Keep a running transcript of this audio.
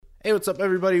Hey, what's up,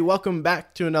 everybody? Welcome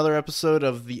back to another episode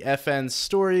of the FN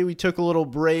Story. We took a little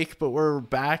break, but we're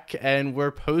back and we're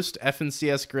post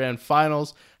FNCS Grand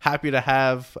Finals. Happy to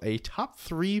have a top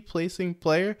three placing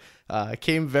player.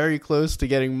 Came very close to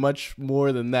getting much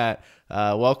more than that.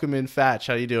 Welcome in, Fatch.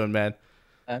 How you doing, man?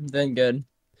 I'm doing good.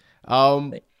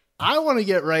 Um, I want to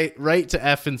get right to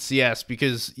FNCS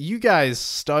because you guys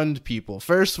stunned people.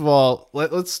 First of all,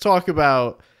 let's talk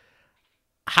about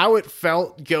how it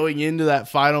felt going into that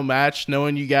final match,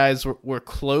 knowing you guys were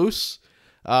close.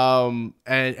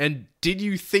 And did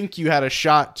you think you had a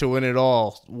shot to win it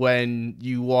all when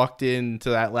you walked into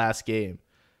that last game?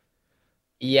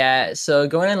 Yeah, so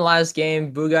going in the last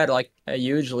game, Boo got like a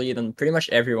huge lead on pretty much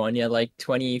everyone. He had like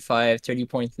 25, 30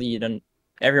 point lead on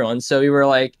everyone. So we were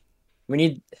like, we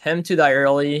need him to die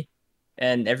early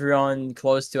and everyone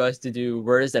close to us to do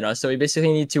worse than us. So we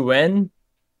basically need to win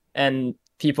and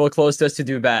people close to us to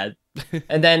do bad.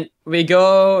 And then we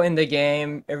go in the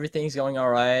game, everything's going all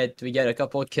right. We get a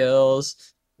couple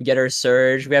kills, we get our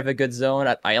surge. We have a good zone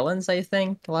at Islands, I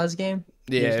think, last game.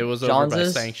 Yeah, it was over by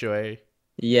Johns's. Sanctuary.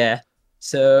 Yeah.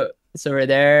 So we're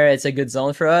there. It's a good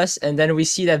zone for us. And then we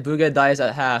see that Booga dies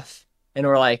at half. And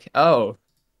we're like, oh,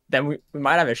 then we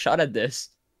might have a shot at this.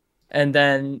 And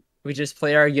then we just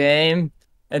play our game.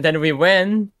 And then we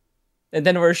win. And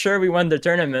then we're sure we won the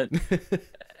tournament.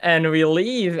 And we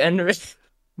leave. And we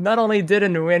not only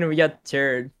didn't win, we got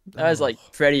third. That was Oh, like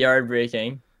pretty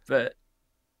heartbreaking, but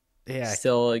yeah,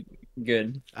 still like,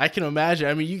 good. I can imagine.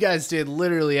 I mean, you guys did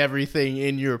literally everything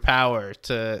in your power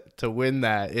to win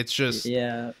that. It's just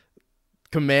Yeah.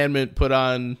 Commandment put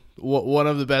on one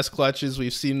of the best clutches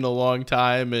we've seen in a long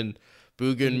time, and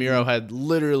Booga and Miro Hmm. had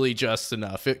literally just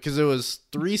enough. Because it was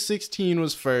 316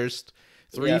 was first,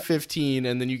 Yeah. 315,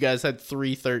 and then you guys had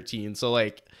 313. So,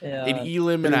 like, an Yeah.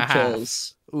 elim and Three a half.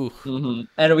 kills. Ooh.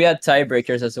 And we had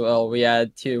tiebreakers as well. We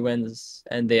had two wins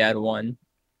and they had one.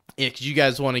 Yeah, because you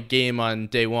guys won a game on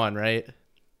day one, right?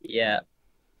 Yeah.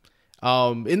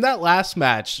 In that last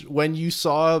match, when you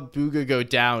saw Booga go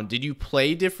down, did you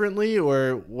play differently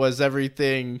or was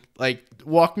everything like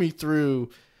walk me through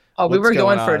Oh, what's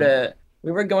going on?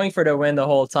 we were going for the win the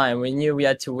whole time. We knew we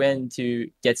had to win to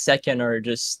get second or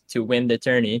just to win the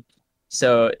tourney.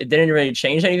 So it didn't really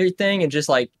change anything. It just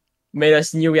like made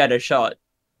us knew we had a shot.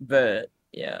 But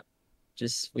yeah,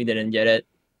 just we didn't get it.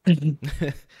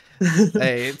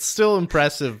 Hey, it's still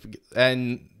impressive,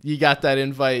 and you got that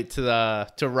invite to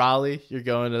the Raleigh. You're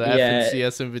going to the Yeah,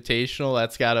 FNCS Invitational.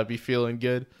 That's gotta be feeling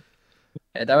good.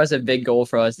 that was a big goal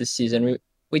for us this season.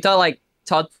 We thought like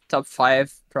top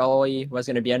five probably was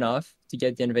gonna be enough to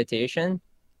get the invitation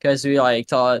because we like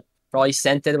thought probably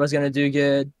Scented was gonna do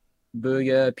good,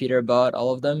 Booga, Peter Bot,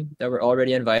 all of them that were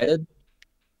already invited.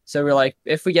 So we're like,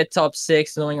 if we get top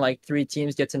six, knowing like three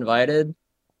teams gets invited,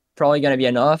 probably gonna be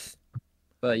enough.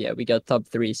 But yeah, we got top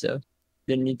three, so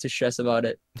didn't need to stress about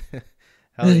it.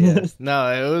 Hell yeah! No,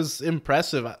 it was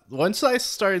impressive. Once I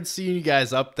started seeing you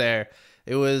guys up there,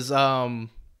 it was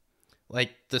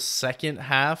like the second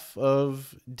half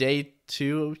of day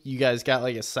two. You guys got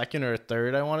like a second or a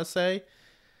third, I want to say.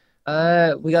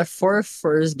 We got four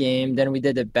first game, then we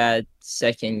did a bad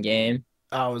second game,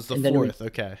 Oh, it was the and then we fourth.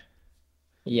 Okay.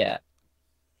 yeah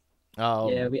yeah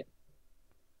Um, we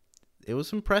it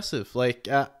was impressive. Like,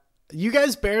 you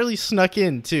guys barely snuck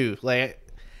in too. Like,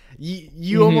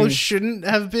 you almost mhm. shouldn't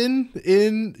have been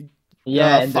in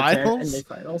Yeah, in the finals.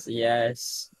 finals.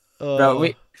 Yes. Bro,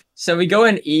 Uh, we go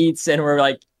and eat and we're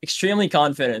like extremely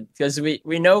confident because we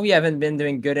know we haven't been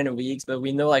doing good in weeks, but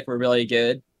we know like we're really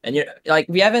good. And you like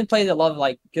we haven't played a lot of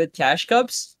like good cash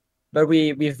cups, but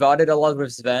we've voted a lot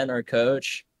with Sven, our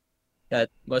coach, that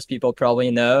most people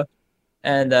probably know.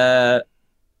 And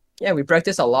yeah, we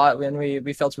practiced a lot when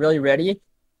we felt really ready.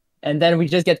 And then we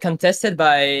just get contested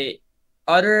by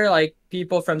other like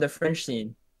people from the French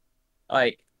scene.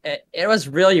 Like it was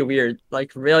really weird,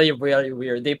 like really, really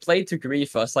weird. They played to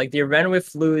grief us. Like they ran with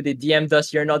flu. They DM'd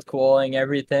us, "You're not calling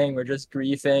everything. We're just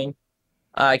griefing."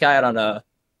 Like I don't know.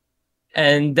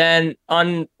 And then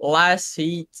on last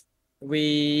heat,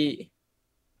 we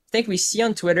think we see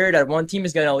on Twitter that one team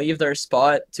is gonna leave their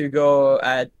spot to go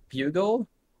at Bugle,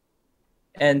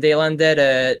 and they landed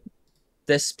at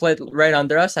the split right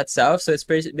under us at South. So it's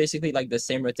basically like the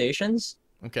same rotations.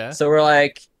 okay. So we're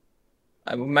like,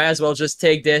 we might as well just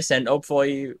take this and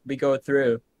hopefully we go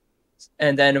through.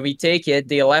 And then we take it.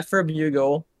 They left for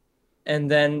Bugle, and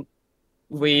then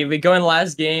we go in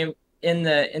last game in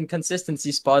the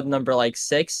inconsistency spot number like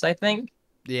six, I think.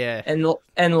 Yeah.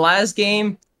 And last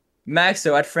game,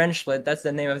 Maxo at French Split, that's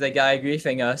the name of the guy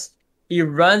griefing us. He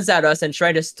runs at us and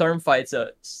tries to storm fight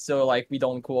us, so like we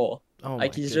don't cool. Oh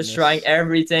Like my he's just trying goodness.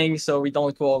 everything so we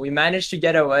don't qual. We managed to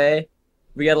get away.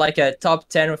 We get like a top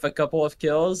 10 with a couple of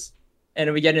kills,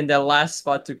 and we get in the last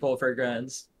spot to pull for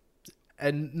grands.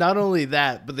 And not only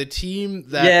that, but the team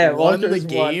that Yeah, won the Walker's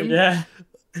won. game Yeah,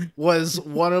 was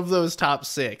one of those top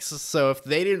six. So if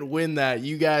they didn't win that,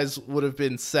 you guys would have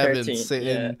been seventh 13.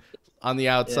 Yeah, sitting on the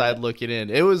yeah. outside looking in.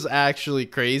 It was actually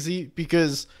crazy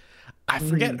because I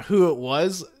forget Mm. who it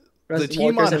was. It The was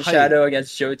team Walker's on and height. Shadow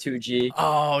against Joe 2G.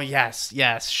 Oh, yes,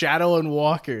 yes. Shadow and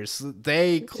Walkers.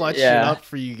 They clutched it Yeah, up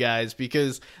for you guys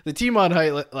because the team on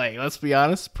height, like, let's be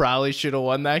honest, probably should have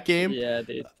won that game. yeah,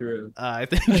 they threw. I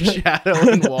think Shadow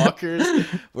and Walkers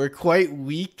were quite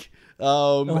weak.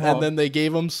 And Uh-huh. then they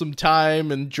gave them some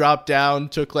time and dropped down,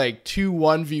 took like two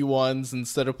 1v1s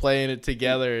instead of playing it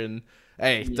together. And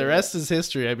hey, the Yeah. rest is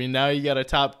history. I mean, now you got a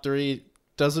top three.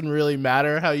 Doesn't really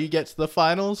matter how you get to the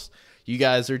finals. You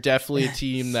guys are definitely a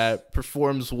team that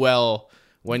performs well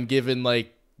when given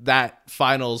like that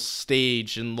finals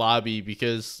stage and lobby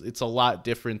because it's a lot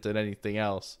different than anything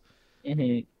else.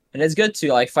 hmm And it's good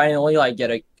to like finally like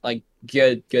get a like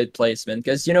good placement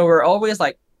because we're always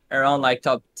like around like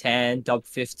top 10, top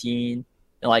 15,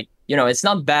 and like it's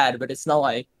not bad, but it's not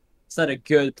a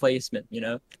good placement.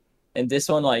 And this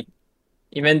one like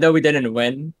even though we didn't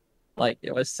win, like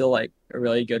it was still like a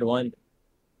really good one.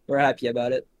 We're happy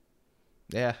about it.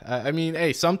 Yeah, I mean,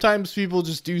 hey, sometimes people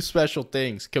just do special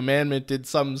things. Commandment did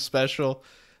something special.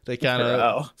 They kind of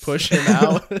Bro. push him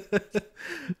out.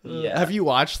 Yeah. Have you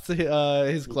watched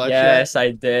his clutch yet? Yes,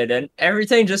 I did. And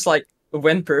everything just like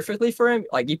went perfectly for him.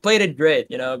 Like he played it great,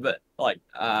 but like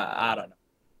I don't know.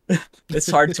 It's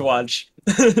hard to watch.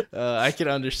 I can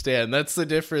understand. That's the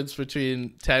difference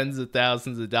between tens of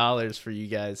thousands of dollars for you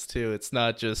guys too. It's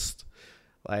not just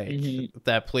like Mhm.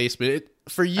 that placement.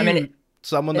 For I mean, you,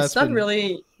 someone it's that's not been.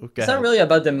 really Oh, go it's not ahead. really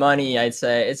about the money, I'd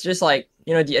say. It's just like,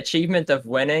 the achievement of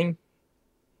winning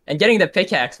and getting the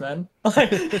pickaxe, man.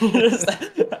 Like just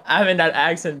having that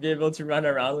axe and be able to run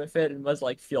around with it, it must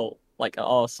like feel like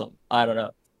awesome. I don't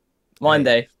know. One Hey,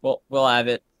 day we'll have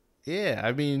it. yeah,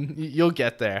 I mean, you'll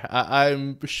get there.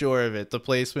 I'm sure of it. The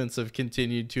placements have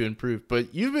continued to improve,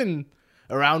 but you've been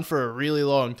around for a really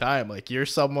long time. Like, you're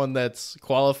someone that's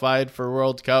qualified for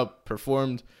World Cup,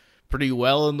 performed pretty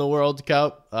well in the World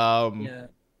Cup. Yeah.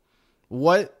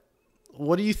 What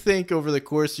what do you think over the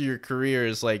course of your career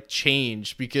is like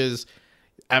changed? Because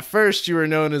at first you were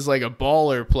known as like a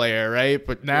baller player, right?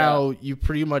 But Yeah. now you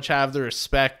pretty much have the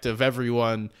respect of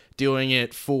everyone doing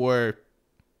it for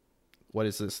what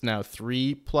is this now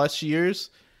 3+ years.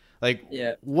 Like,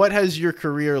 Yeah. what has your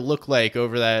career looked like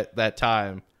over that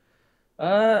time?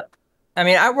 Uh, I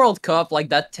mean, at World Cup, like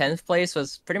that 10th place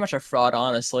was pretty much a fraud,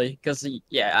 honestly. Because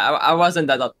yeah, I wasn't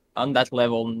that on that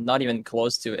level, not even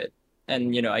close to it.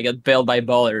 And I got bailed by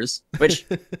ballers, which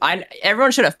I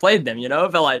everyone should have played them.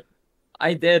 But like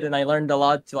I did, and I learned a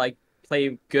lot to like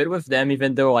play good with them,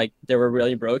 even though like they were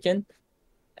really broken.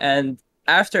 And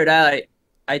after that,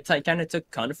 I kind of took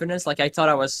confidence. Like I thought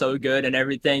I was so good and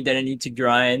everything, didn't need to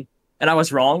grind, and I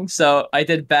was wrong. So I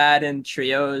did bad in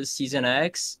trios season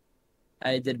X.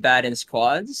 I did bad in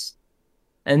squads.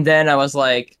 And then I was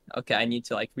like, okay, I need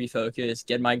to like refocus,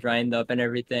 get my grind up and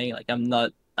everything. Like I'm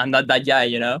not that guy.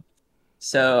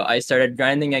 So I started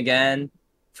grinding again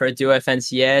for duo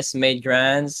FNCS, made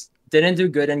grands. Didn't do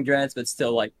good in grands, but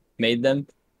still like made them.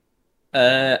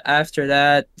 After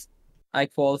that, I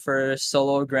qualified for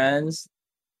solo grands,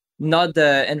 not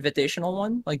the invitational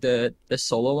one, like the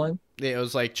solo one. Yeah, it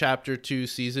was like chapter 2,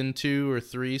 season 2 or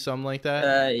 3, something like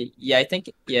that. Yeah, I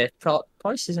think yeah,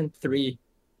 probably season three.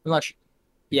 I'm not sure.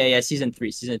 Yeah, season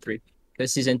three,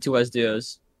 because season two was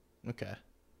duos. Okay.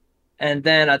 And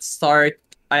then at start,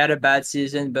 I had a bad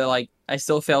season, but like I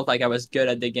still felt like I was good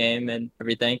at the game and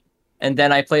everything. And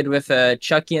then I played with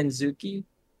Chucky and Zuki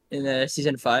in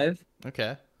season five,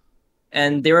 Okay.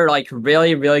 and they were like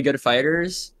really really good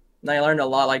fighters. And I learned a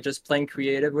lot, like just playing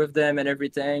creative with them and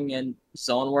everything. And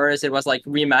Zone Wars, it was like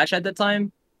rematch at the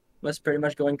time, was pretty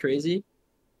much going crazy.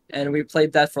 And we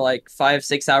played that for like 5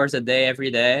 6 hours a day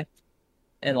every day,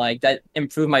 and like that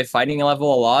improved my fighting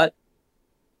level a lot.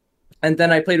 And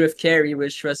then I played with Carrie,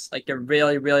 which was like a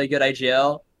really, really good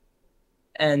IGL.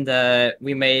 And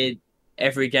we made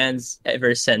every gens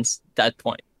ever since that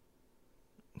point.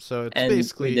 So it's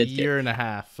And we basically a did good. year and a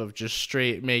half of just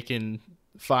straight making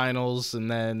finals and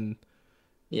then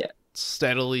Yeah.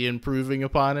 steadily improving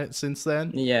upon it since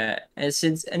then. Yeah. And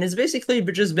it's basically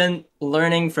just been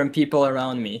learning from people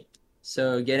around me.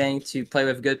 So getting to play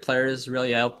with good players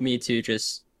really helped me to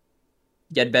just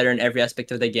get better in every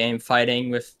aspect of the game, fighting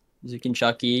with Zuki and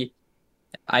Chucky,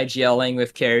 IGLing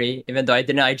with Carrie. Even though I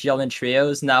didn't IGL in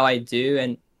trios, now I do.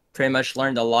 And pretty much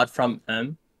learned a lot from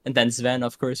him. And then Sven,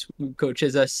 of course, who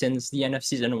coaches us since the end of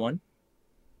season 1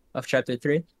 of chapter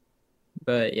 3.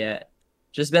 But yeah,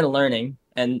 just been learning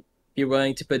and be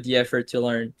willing to put the effort to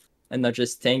learn and not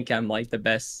just think I'm like the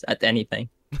best at anything.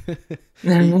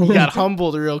 You got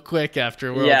humbled real quick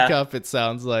after World Yeah, Cup, it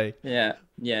sounds like. yeah.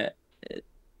 It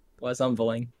was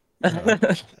humbling. Uh,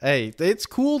 hey, it's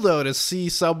cool though to see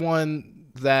someone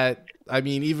that, I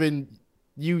mean, even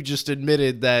you just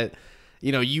admitted that,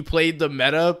 you know, you played the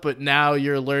meta, but now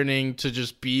you're learning to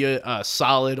just be a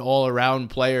solid all around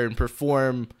player and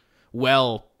perform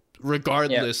well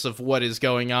Yeah. regardless of what is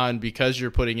going on because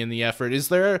you're putting in the effort.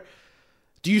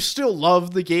 Do you still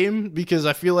love the game? Because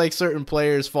I feel like certain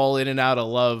players fall in and out of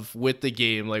love with the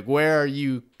game. Like, where are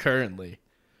you currently?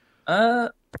 Uh,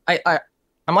 I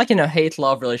I'm like in a hate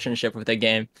love relationship with the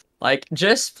game. Like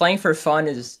just playing for fun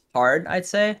is hard, I'd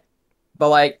say. But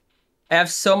like I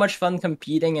have so much fun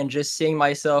competing and just seeing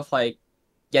myself like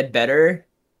get better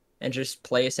and just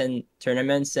place in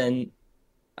tournaments, and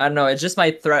I don't know, it's just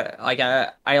my threat. Like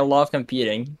I love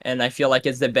competing and I feel like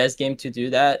it's the best game to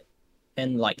do that,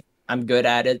 and like I'm good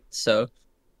at it. So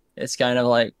it's kind of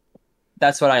like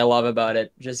that's what I love about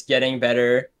it. Just getting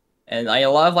better. And I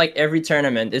love like every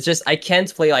tournament. It's just I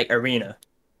can't play like arena.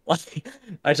 Like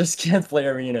I just can't play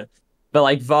arena. But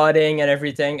like voting and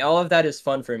everything, all of that is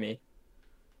fun for me.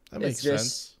 That It's makes just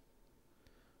sense.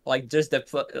 like just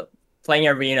playing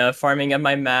arena, farming up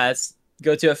my mats,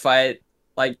 go to a fight,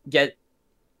 like get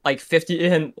like 50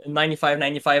 and 95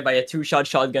 by a two-shot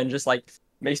shotgun just like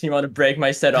makes me want to break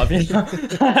my setup, you know?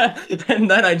 And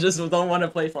then I just don't want to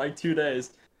play for like 2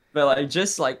 days. But like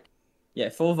just like yeah,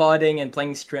 full vodding and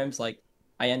playing scrims, like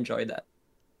I enjoy that.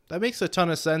 That makes a ton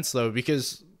of sense though,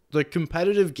 because the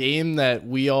competitive game that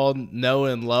we all know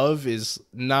and love is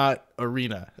not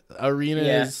Arena. Arena Yeah.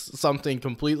 is something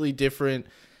completely different.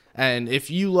 And if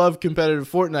you love competitive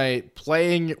Fortnite,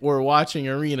 playing or watching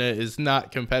Arena is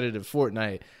not competitive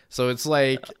Fortnite. So it's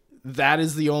like that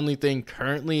is the only thing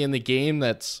currently in the game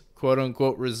that's quote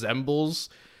unquote resembles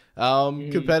Mm,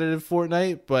 competitive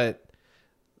Fortnite. But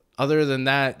other than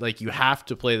that, like you have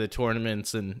to play the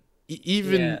tournaments and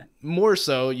even yeah. more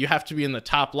so, you have to be in the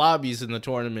top lobbies in the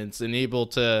tournaments and able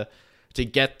to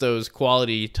get those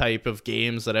quality type of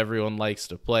games that everyone likes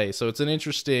to play. So it's an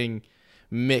interesting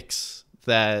mix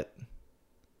that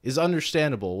is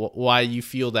understandable why you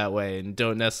feel that way and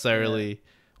don't Yeah. necessarily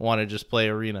want to just play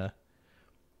arena.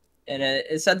 And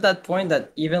it's at that point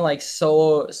that even like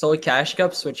solo cash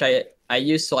cups, which I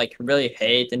used to like really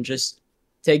hate and just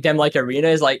take them like arena,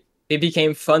 is like it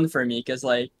became fun for me because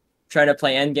like trying to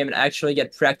play endgame and actually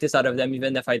get practice out of them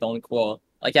even if I don't qual.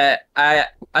 Like I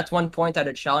at one point at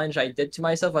a challenge I did to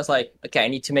myself, I was like, okay, I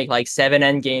need to make like 7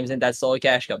 end games in that solo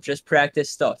cash cup, just practice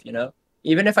stuff, you know?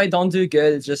 Even if I don't do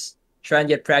good, just try and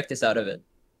get practice out of it.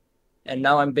 And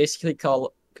now I'm basically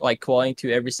like calling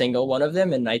to every single one of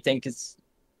them, and I think it's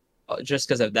just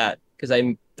because of that, because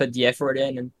I put the effort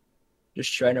in and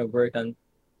just trying to work on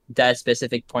that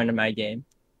specific point of my game.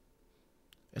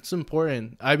 It's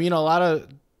important. I mean, a lot of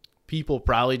people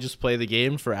probably just play the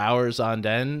game for hours on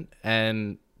end,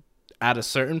 and at a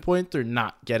certain point, they're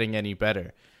not getting any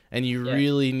better. And you Yeah.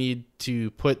 really need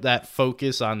to put that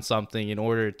focus on something in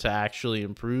order to actually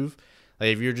improve. Like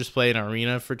if you're just playing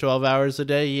arena for 12 hours a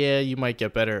day, yeah, you might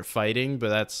get better at fighting, but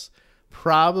that's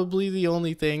probably the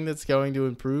only thing that's going to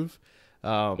improve.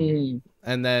 Mm,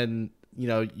 And then, you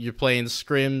know, you're playing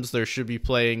scrims, there should be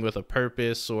playing with a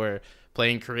purpose or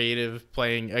playing creative,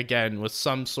 playing again with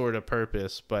some sort of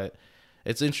purpose. But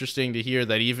it's interesting to hear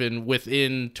that even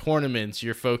within tournaments,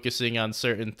 you're focusing on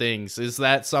certain things. Is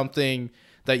that something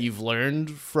that you've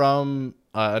learned from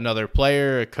another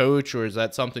player, a coach, or is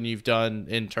that something you've done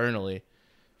internally?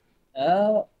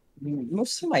 uh,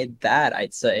 Most of my dad,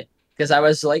 I'd say, because I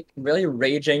was like really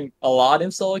raging a lot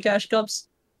in solo cash cups,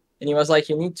 and he was like,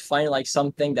 you need to find like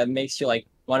something that makes you like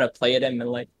want to play them,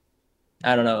 and like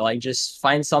I don't know, like just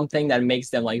find something that makes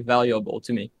them like valuable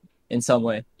to me in some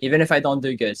way, even if I don't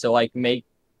do good. So like make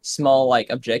small like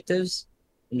objectives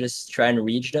and just try and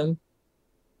reach them.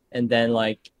 And then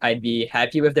like I'd be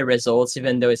happy with the results,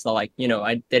 even though it's not like,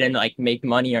 I didn't like make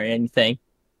money or anything,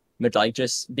 but like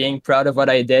just being proud of what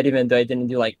I did, even though I didn't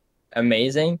do like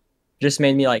amazing, just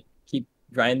made me like keep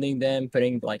grinding them,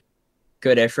 putting like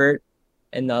good effort,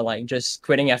 and not like just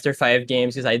quitting after 5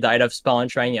 games because I died of spawn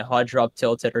trying a hot drop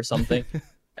tilted or something.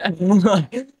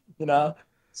 you know?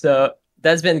 So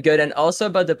that's been good. And also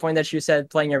about the point that you said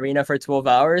playing arena for 12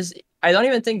 hours, I don't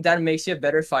even think that makes you a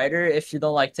better fighter if you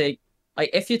don't like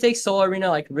if you take solo arena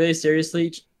like really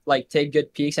seriously, like take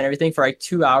good peaks and everything for like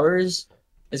 2 hours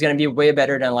is gonna be way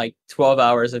better than like 12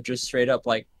 hours of just straight up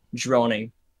like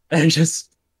droning. and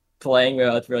just playing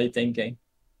without really thinking.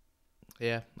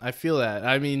 Yeah, I feel that.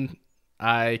 I mean,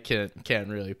 I can't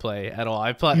really play at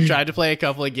all. Tried to play a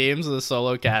couple of games of the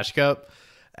solo cash cup,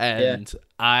 Yeah. and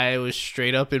I was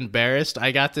straight up embarrassed.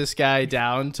 I got this guy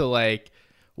down to like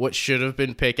what should have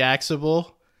been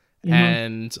pickaxeable, Hmm.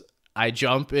 and I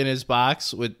jump in his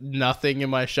box with nothing in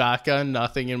my shotgun,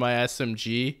 nothing in my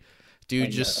SMG. I Dude know.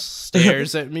 just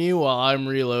stares at me while I'm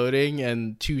reloading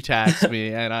and two tacks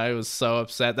me, and I was so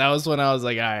upset. That was when I was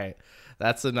like, all right,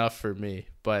 that's enough for me.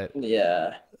 But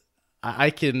Yeah, I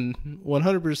can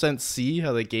 100% see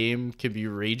how the game can be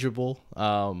rageable.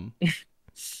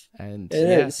 And it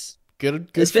yeah, is. good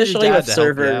for your Especially dad with to help you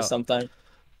servers out. sometimes.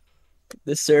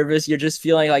 The service, you're just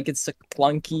feeling like it's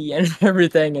clunky and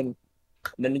everything, and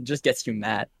then it just gets you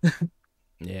mad.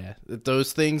 Yeah,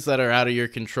 those things that are out of your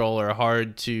control are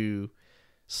hard to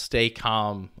stay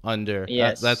calm under.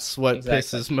 Yes, That's what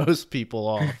exactly. pisses most people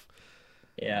off.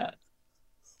 Yeah.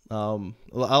 A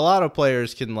lot of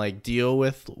players can like deal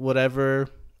with whatever.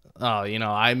 Oh,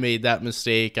 I made that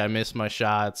mistake. I missed my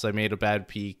shots. I made a bad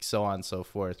peek, so on and so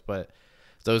forth. But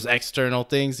those external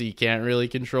things that you can't really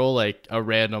control, like a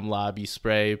random lobby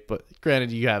spray, but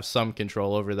granted, you have some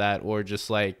control over that, or just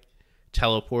like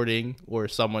teleporting or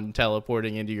someone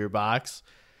teleporting into your box.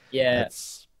 Yeah.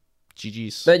 That's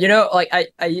GG's. But like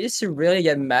I used to really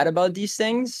get mad about these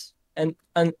things and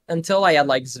until I had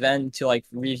like Sven to like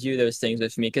review those things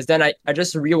with me. Because then I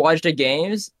just rewatched the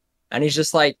games and he's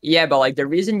just like, yeah, but like the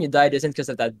reason you died isn't because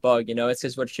of that bug, it's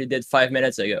because what you did 5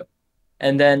 minutes ago.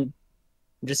 And then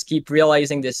just keep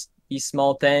realizing these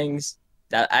small things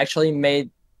that actually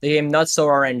made the game not so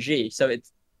RNG. So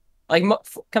it's like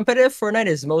competitive Fortnite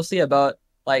is mostly about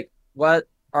like what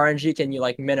RNG can you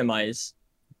like minimize,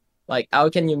 like how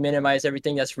can you minimize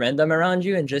everything that's random around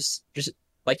you and just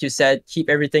like you said, keep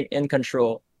everything in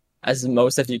control as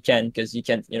most of you can because you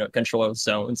can't control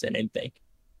zones and anything.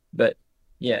 But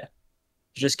yeah,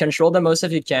 just control the most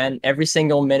of you can. Every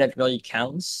single minute really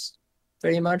counts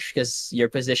pretty much because your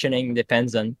positioning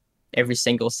depends on every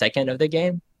single second of the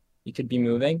game you could be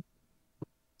moving.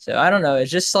 So I don't know.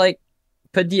 It's just like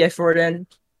put the effort in,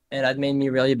 and that made me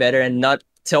really better and not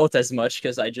tilt as much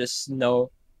because I just know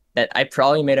that I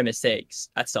probably made a mistakes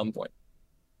at some point.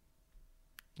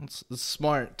 It's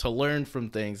smart to learn from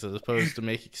things as opposed to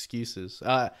make excuses.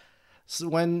 So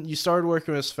when you started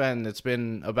working with Sven, it's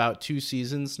been about 2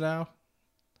 seasons now.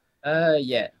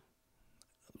 Yeah.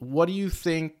 What do you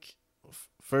think?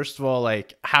 First of all,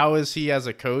 like, how is he as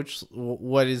a coach?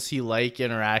 What is he like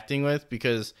interacting with?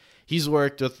 Because he's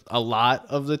worked with a lot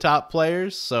of the top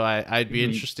players, so I'd be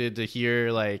Hmm. interested to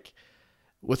hear, like,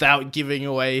 without giving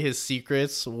away his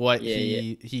secrets, what Yeah,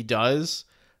 yeah. he does,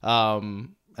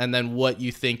 and then what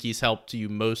you think he's helped you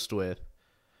most with.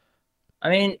 I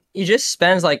mean, he just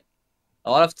spends like a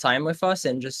lot of time with us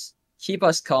and just keep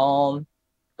us calm.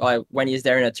 Like when he's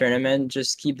there in a tournament,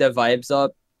 just keep the vibes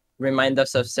up, remind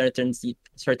us of certain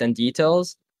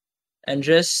details, and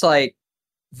just like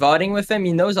voting with him.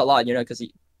 He knows a lot, because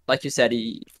like you said,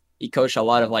 he coached a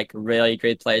lot of like really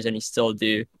great players, and he still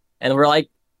do. And we're like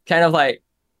kind of like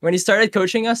when he started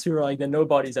coaching us, we were like the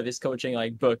nobodies of his coaching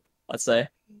like book, let's say.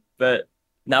 But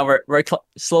now we're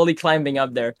slowly climbing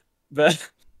up there. But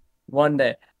one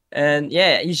day, and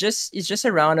yeah, he's just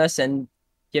around us and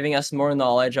giving us more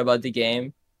knowledge about the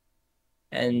game,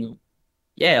 and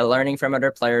yeah, learning from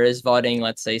other players, voting,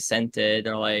 let's say, Scented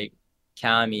or like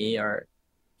Kami or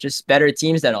just better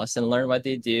teams than us and learn what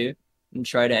they do and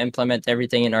try to implement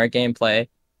everything in our gameplay.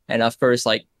 And of course,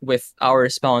 like with our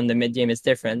spawn, the mid game is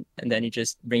different. And then he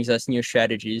just brings us new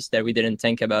strategies that we didn't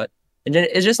think about. And then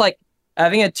it's just like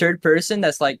having a third person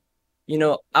that's like,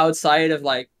 outside of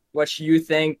like what you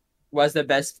think was the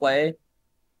best play.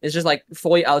 It's just like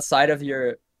fully outside of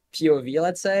your POV,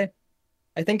 let's say.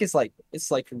 I think it's like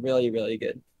really, really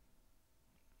good.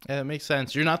 Yeah, it makes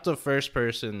sense. You're not the first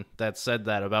person that said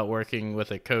that about working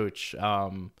with a coach. I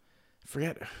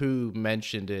forget who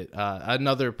mentioned it.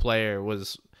 Another player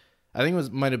was, I think it was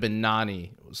might have been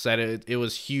Nani, said it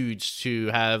was huge to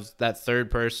have that third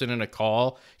person in a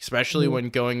call, especially Mhm. when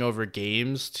going over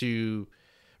games, to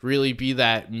really be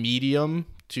that medium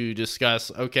to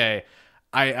discuss. Okay,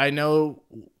 I know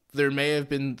there may have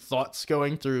been thoughts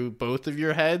going through both of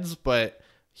your heads, but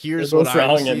They're here's what both I'm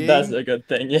wrong, and that's seeing. a good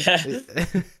thing.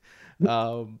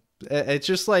 Yeah. It's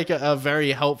just like a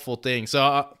very helpful thing.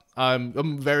 So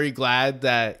I'm very glad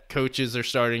that coaches are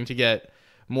starting to get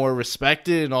more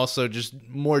respected and also just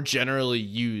more generally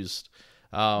used.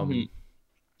 Mhm. Um,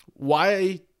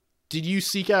 why did you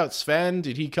seek out Sven?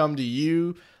 Did he come to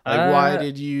you? Like, why Uh,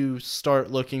 did you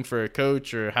start looking for a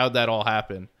coach, or how'd that all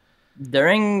happen?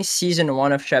 During season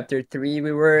 1 of chapter 3,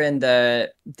 we were in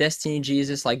the Destiny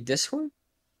Jesus like Discord,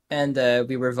 and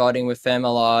we were voting with them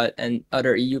a lot and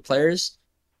other EU players.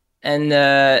 And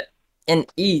in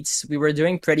Eats, we were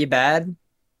doing pretty bad.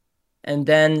 And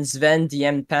then Sven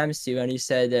DM'd Pamstu and he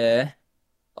said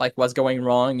like what's going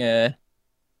wrong and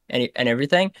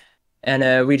everything.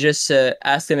 And we just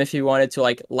asked him if he wanted to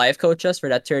like live coach us for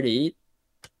that 30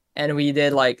 and we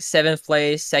did like seventh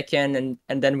place, second,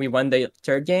 and then we won the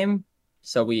third game,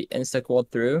 so we insta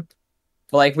qualified through.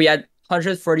 But like we had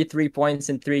 143 points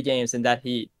in 3 games in that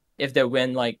heat. If they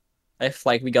win, like if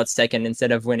like we got second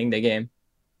instead of winning the game,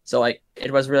 so like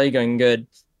it was really going good.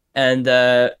 And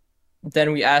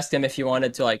then we asked him if he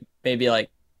wanted to like maybe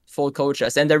like full coach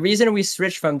us. And the reason we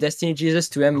switched from Destiny Jesus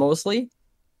to him mostly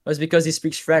was because he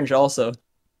speaks French also.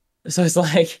 So it's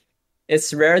like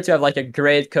it's rare to have like a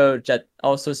great coach that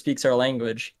also speaks our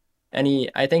language. And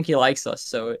I think he likes us,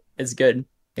 so it's good.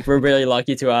 Like we're really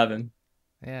lucky to have him.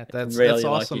 Yeah, that's Really lucky.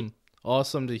 awesome.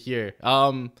 Awesome to hear.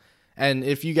 And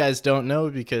if you guys don't know,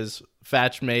 because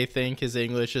Fatch may think his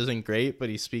English isn't great, but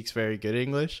he speaks very good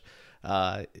English.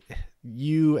 Uh,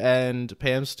 you and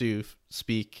Pam Stu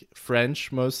speak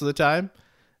French most of the time,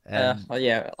 and Well,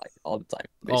 yeah, like all the time,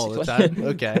 all the time. basically.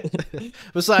 Okay.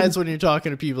 Besides when you're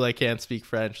talking to people that can't speak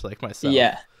French, like myself.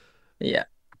 Yeah, yeah.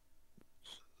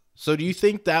 So do you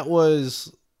think that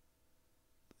was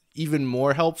even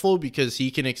more helpful because he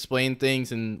can explain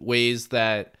things in ways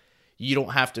that you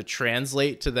don't have to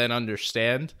translate to then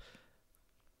understand?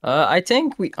 I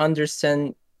think we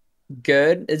understand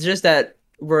good. It's just that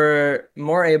we're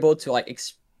more able to like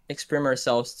express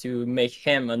ourselves to make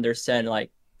him understand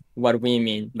like what we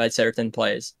mean by certain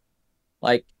plays.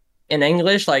 Like in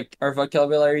English, like our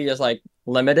vocabulary is like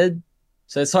limited,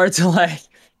 so it's hard to like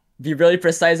be really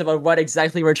precise about what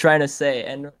exactly we're trying to say.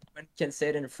 And when you can say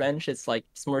it in French, it's like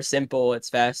it's more simple, it's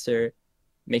faster,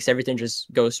 makes everything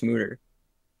just go smoother.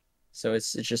 So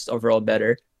it's just overall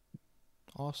better.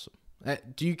 Awesome.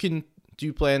 Do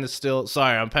you plan to still?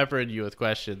 Sorry, I'm peppering you with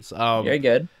questions. You're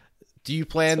good. Do you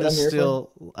That's plan what to I'm here for.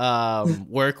 still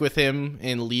work with him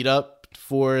in lead up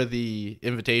for the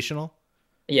Invitational?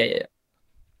 Yeah, yeah.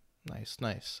 Nice,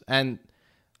 nice. And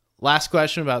last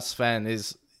question about Sven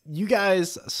is: you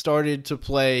guys started to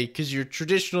play because you're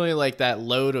traditionally like that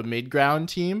low to mid ground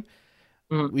team.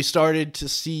 Mhm. We started to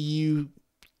see you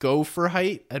go for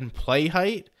height and play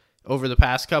height over the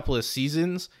past couple of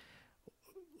seasons.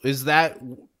 Is that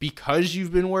because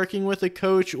you've been working with a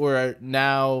coach, or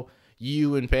now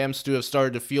you and Pam Stu have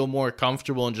started to feel more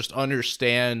comfortable and just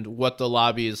understand what the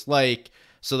lobby is like?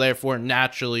 So therefore,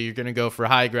 naturally, you're going to go for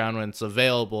high ground when it's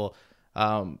available.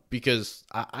 Because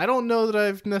I don't know that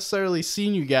I've necessarily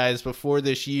seen you guys before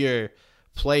this year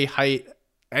play height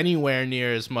anywhere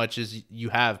near as much as you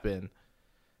have been.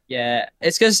 Yeah,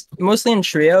 it's because mostly in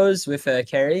trios with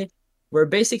Carrie, we're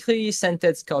basically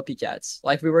sentence copycats.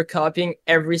 Like we were copying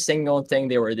every single thing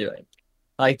they were doing.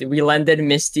 Like we landed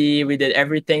Misty, we did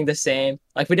everything the same.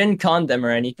 Like we didn't con them or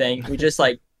anything. We just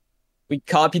like we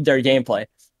copied their gameplay.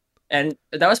 And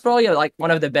that was probably like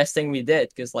one of the best thing we did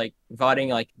because like voting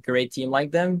like great team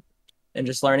like them and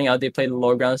just learning how they play the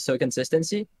low ground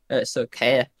consistently.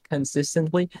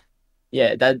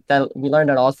 Yeah, that we learned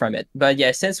a lot from it. But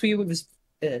yeah, since we've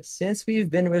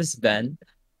been with Sven,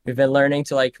 we've been learning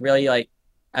to like really like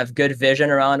have good vision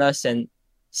around us and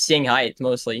seeing height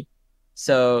mostly.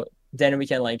 So then we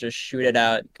can like just shoot it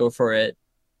out, go for it,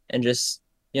 and just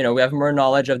we have more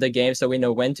knowledge of the game, so we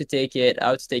know when to take it,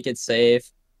 how to take it safe,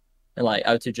 and like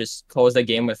how to just close the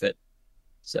game with it.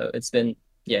 So it's been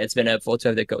helpful to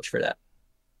have the coach for that.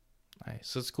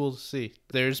 Nice. It's cool to see.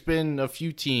 There's been a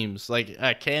few teams like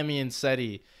Cami and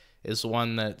Seti is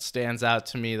one that stands out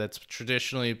to me. That's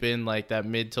traditionally been like that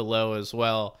mid to low as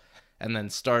well, and then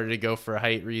started to go for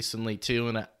height recently too.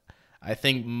 And I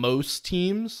think most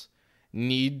teams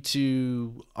need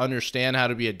to understand how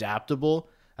to be adaptable.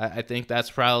 I think that's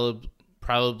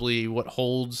probably what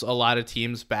holds a lot of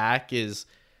teams back is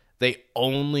they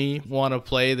only want to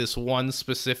play this one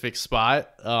specific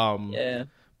spot. Yeah.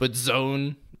 But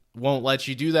zone won't let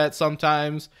you do that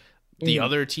sometimes. The Mhm.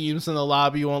 other teams in the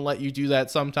lobby won't let you do that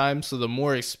sometimes. So the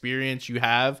more experience you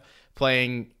have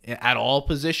playing at all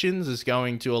positions is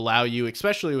going to allow you,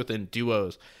 especially within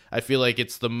duos. I feel like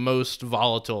it's the most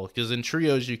volatile because in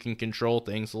trios you can control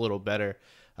things a little better.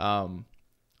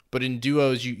 But in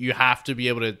duos you have to be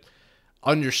able to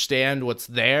understand what's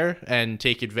there and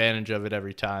take advantage of it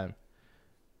every time.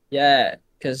 Yeah,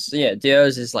 because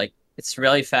duos is like it's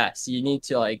really fast. You need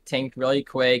to like think really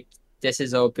quick. This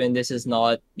is open, this is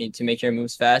not. You need to make your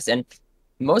moves fast. And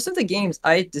most of the games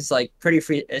I is like pretty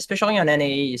free, especially on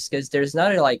NAEs, because there's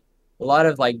not like a lot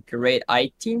of like great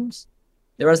I teams.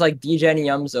 There was like DJ and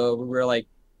Yumzo who were like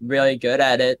really good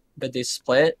at it, but they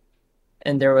split.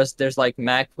 And there's like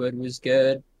Macwood who's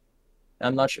good.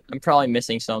 I'm not sure. I'm probably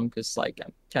missing some because like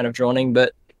I'm kind of droning,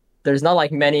 but there's not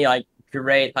like many like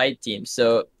great I teams.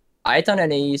 So Iton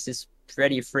and East is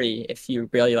pretty free if you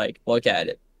really like look at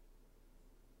it.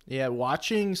 Yeah,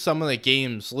 watching some of the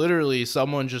games, literally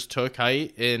someone just took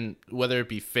height in whether it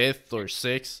be fifth or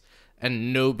sixth,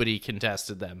 and nobody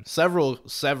contested them several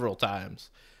times.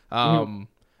 Mhm.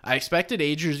 I expected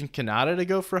Agers and Kanata to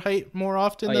go for height more Oh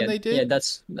often than yeah, they yeah. did.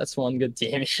 That's one good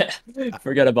team. Yeah,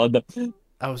 forgot about them.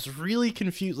 I was really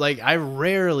confused. Like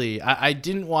I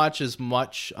didn't watch as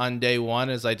much on day one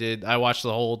as I did. I watched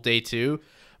the whole day two,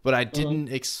 but I Mhm. didn't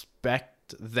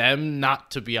expect them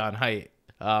not to be on height.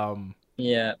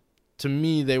 Yeah, To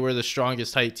me, they were the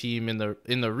strongest height team in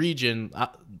the region.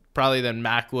 Probably then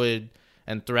Macwood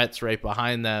and Threats right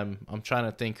behind them. I'm trying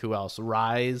to think who else.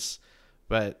 Rise,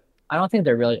 but I don't think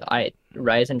they're really I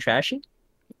Rise and Trashy.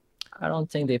 I don't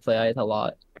think they play it a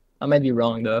lot. I might be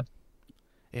wrong though,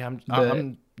 yeah, but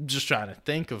I'm just trying to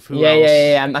think of who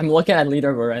yeah. else. I'm looking at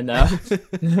leaderboard right now.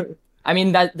 I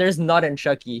mean that there's Nut and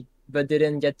Chucky, but they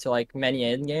didn't get to like many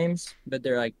end games. But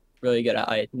they're like really good at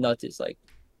I. Nut is like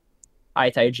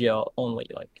ITIGL only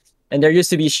like, and there used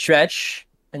to be Stretch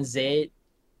and Zayd,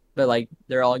 but like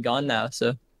they're all gone now.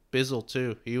 So Bizzle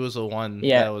too. He was the one that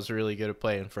yeah, was really good at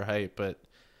playing for height, but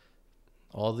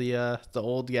all the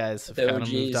old guys have the kind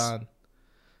of moved OGs.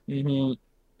 on.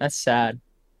 That's sad.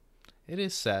 It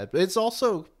is sad, but it's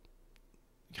also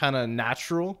kind of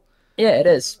natural. Yeah, it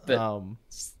is, but Um,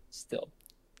 still.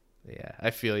 yeah,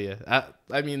 I feel you.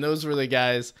 I mean, those were the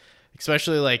guys,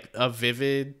 especially like a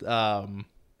Vivid,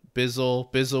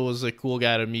 Bizzle. Bizzle was a cool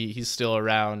guy to meet. He's still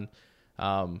around,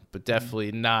 but Mhm.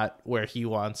 definitely not where he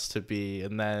wants to be.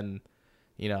 And then,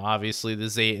 obviously the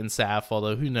Zayt and Saf,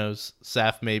 although who knows,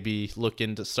 Saf may be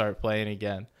looking to start playing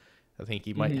again. I think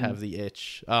he might Mhm. have the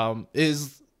itch.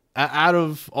 Is out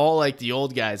of all like the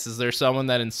old guys, is there someone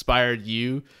that inspired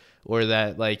you or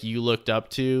that like you looked up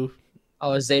to?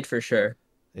 Oh, Zayd for sure.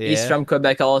 He's Yeah. from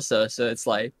Quebec also, so it's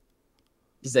like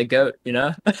he's a goat, you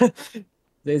know?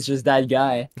 He's just that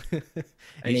guy.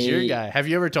 And He's your guy. Have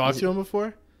you ever talked he's to him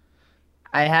before?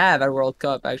 I have at World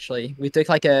Cup actually. We took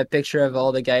like a picture of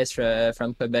all the guys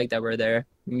from Quebec that were there.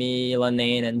 Me,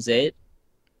 Lanane, and Zayd.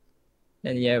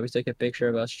 And yeah, we took a picture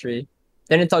of us three.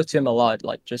 Didn't talk to him a lot,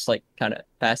 like just like kind of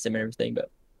past him and everything, but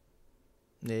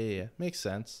Yeah. Makes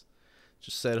sense.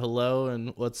 Just said hello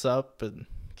and what's up and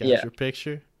got yeah. your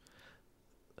picture.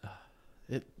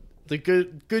 It the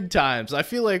good times. I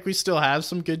feel like we still have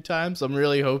some good times. I'm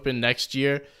really hoping next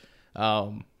year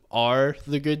are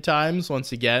the good times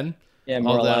once again. Yeah,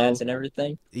 more lands Although, and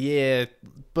everything. yeah,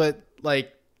 but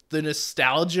like the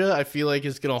nostalgia, I feel like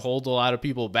is gonna hold a lot of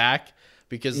people back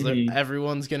because Hmm.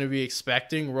 everyone's gonna be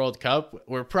expecting World Cup.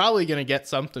 We're probably gonna get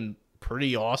something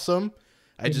pretty awesome.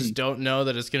 I Hmm. just don't know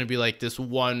that it's gonna be like this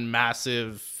one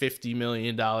massive $50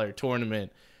 million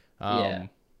tournament. Yeah. Um,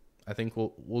 I think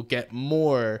we'll get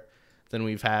more than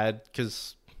we've had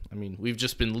because I mean we've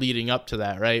just been leading up to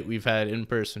that, right? We've had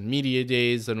in-person media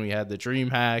days, then we had the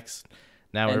Dream Hacks.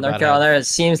 Now we're And North about to have Carolina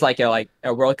seems like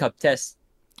a World Cup test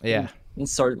yeah. in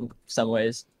sort some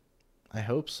ways. I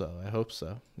hope so. I hope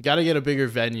so. Got to get a bigger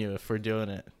venue if we're doing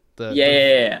it. The Yeah, the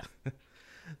yeah,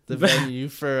 the yeah. venue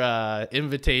for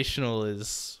invitational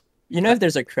is You know if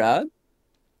there's a crowd?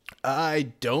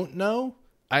 I don't know.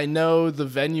 I know the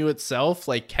venue itself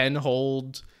like can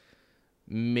hold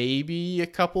maybe a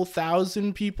couple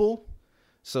thousand people.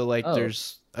 So like Oh.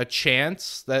 there's a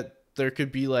chance that there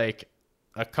could be like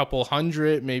a couple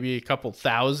hundred, maybe a couple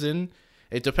thousand.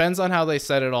 It depends on how they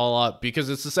set it all up because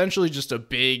it's essentially just a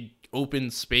big open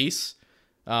space.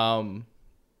 Um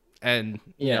and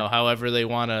Yeah. however they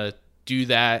want to do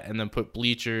that and then put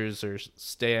bleachers or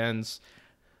stands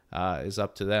is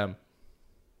up to them.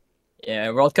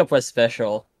 Yeah, World Cup was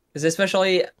special. Because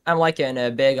especially I'm like in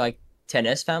a big like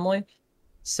tennis family.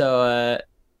 So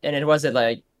and it was at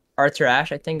like Arthur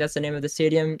Ashe, I think that's the name of the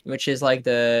stadium, which is like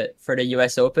the for the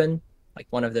US Open, like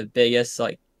one of the biggest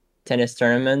like tennis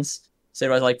tournaments. So it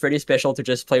was like pretty special to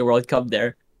just play World Cup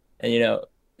there. And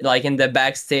like in the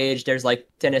backstage there's like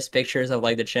tennis pictures of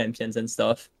like the champions and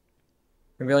stuff.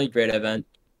 A really great event.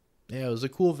 Yeah, it was a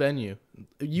cool venue.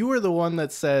 You were the one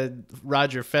that said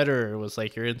Roger Federer was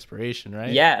like your inspiration,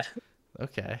 right? Yeah.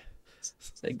 Okay.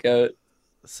 It's a goat.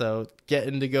 So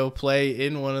getting to go play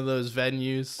in one of those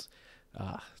venues,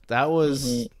 that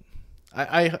was.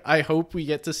 Hmm. I hope we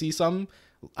get to see some.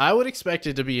 I would expect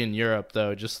it to be in Europe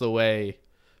though, just the way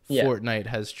Yeah. Fortnite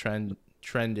has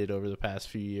trended over the past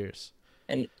few years.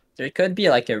 And there could be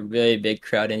like a really big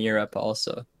crowd in Europe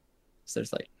also. So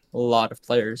there's like a lot of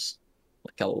players,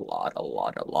 like a lot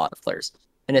of players,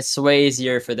 and it's way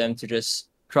easier for them to just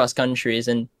cross countries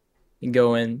and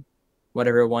go in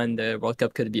whatever one the World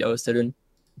Cup could be hosted in.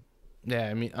 Yeah,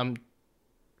 I mean, I'm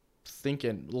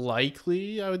thinking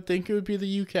likely I would think it would be the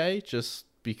UK just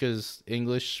because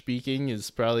English speaking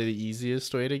is probably the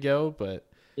easiest way to go, but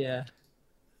Yeah,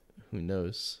 who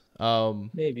knows?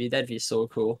 maybe that'd be so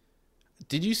cool.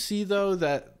 Did you see though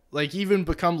that like even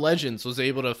Become Legends was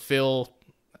able to fill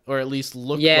or at least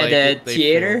look Yeah, like the it they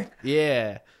fill? theater.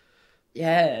 Yeah.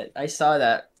 Yeah, I saw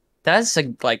that. That's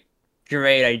a like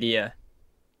great idea.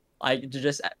 Like to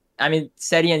just, I mean,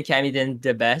 Seti and Cami didn't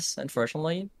the best,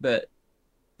 unfortunately, but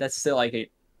that's still like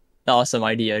a awesome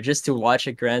idea. Just to watch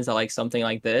a Grand at like something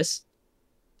like this,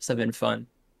 must have been fun.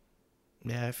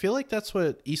 Yeah, I feel like that's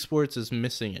what esports is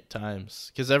missing at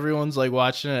times because everyone's like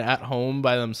watching it at home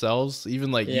by themselves.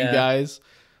 Even like you Yeah, guys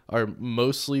are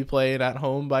mostly playing at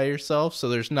home by yourself, so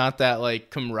there's not that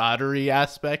like camaraderie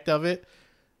aspect of it.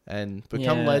 And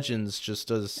Become yeah, Legends just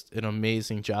does an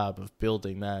amazing job of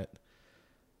building that.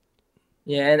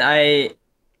 yeah. And I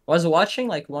was watching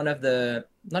like one of the,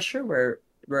 not sure where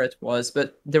it was,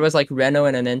 but there was like Reno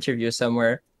in an interview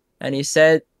somewhere, and he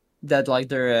said that like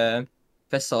their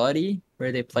facility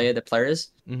where they play the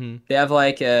players, Mm-hmm. they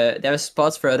have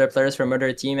spots for other players from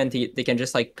other team, and they can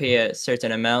just like pay a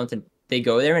certain amount and they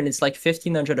go there, and it's like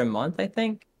 1,500 a month, I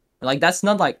think. Like that's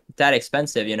not like that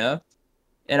expensive, you know?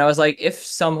 And I was like, if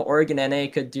some Oregon NA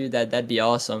could do that, that'd be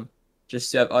awesome.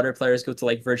 Just to have other players go to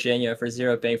like Virginia for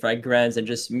zero paying for like grants and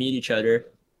just meet each other.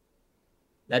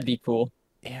 That'd be cool.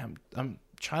 Yeah, I'm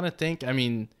trying to think. I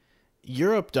mean,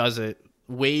 Europe does it.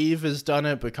 Wave has done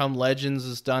it. Become Legends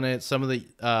has done it. Some of the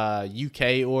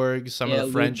UK orgs, some of Yeah, the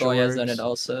Loot French Boy has done it orgs.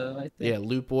 also, I Yeah, think.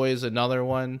 Loot Boy is another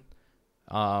one.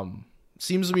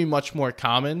 Seems to be much more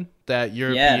common that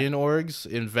Yeah, European orgs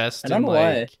I invest don't in know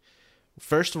why. like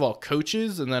first of all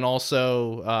coaches and then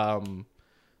also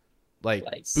like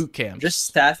Like boot just camps.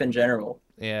 staff in general.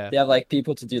 Yeah. They have like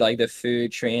people to do like the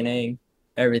food training,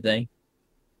 everything.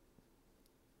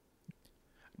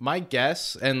 My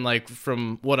guess and like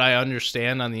from what I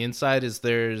understand on the inside is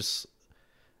there's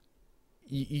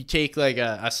you take like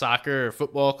a soccer or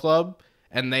football club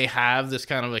and they have this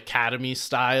kind of academy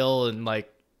style and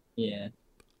like Yeah.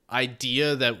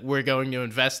 idea that we're going to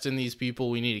invest in these people,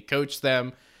 we need to coach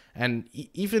them. And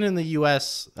even in the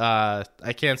US, I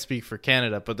can't speak for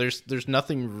Canada, but there's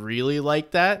nothing really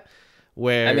like that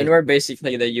I mean, where we're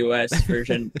basically the US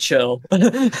version chill.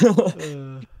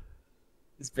 uh,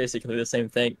 It's basically the same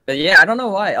thing. But yeah, I don't know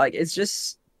why. Like it's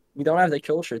just we don't have the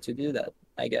culture to do that,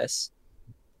 I guess.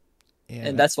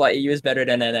 And yeah. that's why EU is better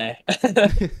than NA.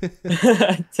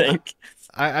 I I, think.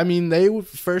 I mean, they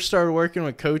first started working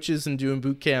with coaches and doing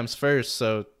boot camps first,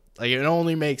 so like it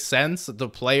only makes sense that the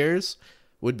players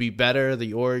would be better,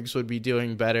 the orgs would be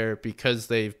doing better because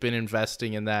they've been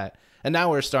investing in that. And now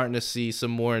we're starting to see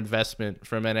some more investment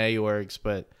from NA orgs,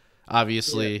 but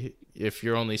Yeah. obviously, if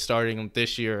you're only starting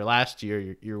this year or last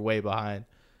year, you're way behind.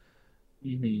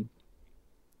 Hmm.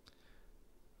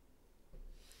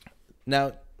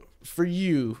 Now, for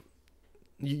you,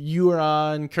 you are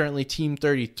on currently Team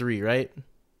 33, right?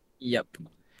 Yep.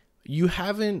 You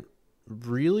haven't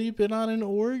really been on an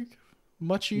org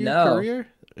much of your No. career.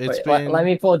 It's Wait, let been.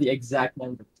 me pull the exact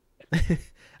number.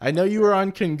 I know you were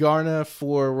on Kongarna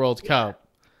for World Yeah. Cup.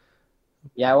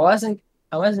 Yeah, I wasn't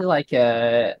like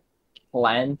a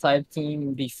clan type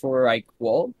team before I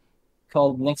qual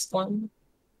called Next One.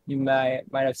 You might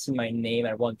have seen my name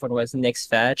at one point. It was Nix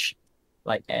Fatch,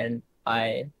 like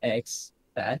Nix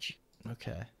Fatch.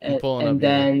 Okay, I'm and pulling and up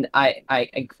your. then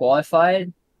I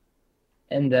qualified,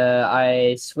 and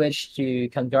I switched to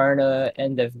Kangarna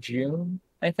end of June,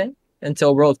 I think,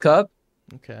 until World Cup,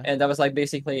 Okay, and that was like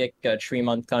basically like a 3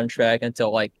 month contract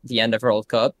until like the end of World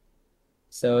Cup.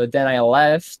 So then I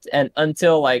left, and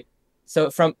until like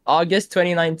so from August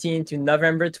 2019 to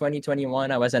November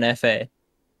 2021, I was an FA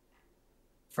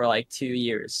for like 2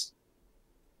 years,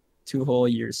 2 whole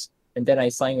years, and then I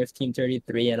signed with Team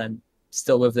 33, and I'm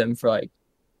still with them for like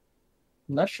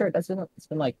I'm not sure. It's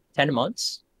been like 10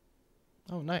 months,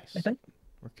 oh I nice. think.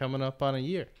 We're coming up on a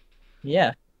year.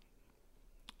 Yeah,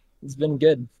 it's been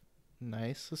good.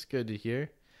 Nice, that's good to hear.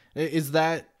 Is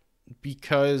that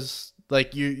because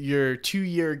like your 2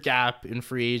 year gap in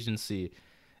free agency?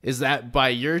 Is that by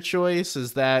your choice?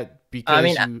 Is that I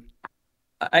mean, because you?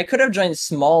 I could have joined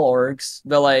small orgs,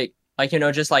 but like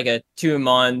just like a 2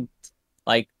 month,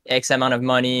 like X amount of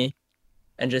money,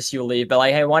 and just you leave. But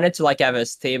like I wanted to like have a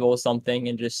stable something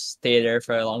and just stay there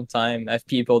for a long time. Have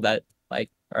people that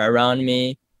like are around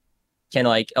me, can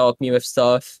like help me with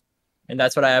stuff, and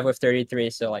that's what I have with 33.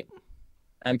 So like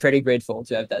I'm pretty grateful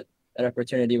to have that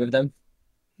opportunity with them.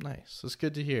 Nice. That's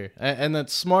good to hear. And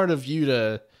that's smart of you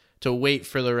to wait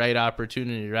for the right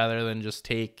opportunity rather than just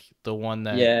take the one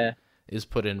that Yeah, is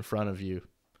put in front of you.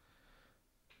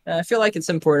 and I feel like it's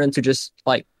important to just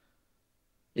like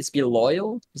just be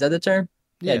loyal. Is that the term?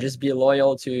 Yeah, Yeah. just be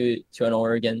loyal to an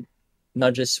org and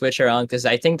not just switch around because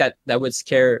I think that would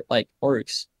scare like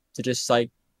orgs to just like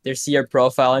they see your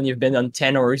profile and you've been on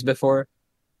 10 orgs before.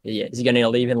 Yeah, is he gonna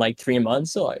leave in like 3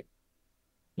 months? So like,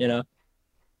 you know?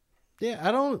 Yeah,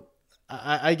 I don't.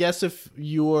 I guess if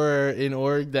you're an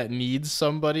org that needs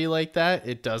somebody like that,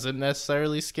 it doesn't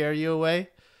necessarily scare you away,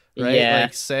 right? Yeah,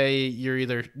 Like, say you're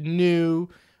either new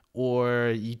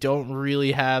or you don't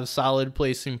really have solid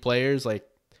placing players. Like,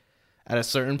 at a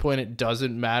certain point, it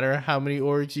doesn't matter how many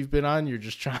orgs you've been on. You're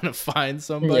just trying to find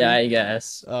yeah, somebody. I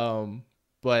guess. Um,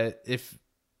 but if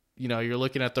you're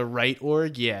looking at the right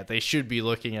org, yeah, they should be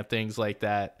looking at things like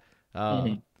that.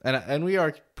 Hmm. And we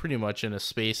are pretty much in a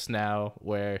space now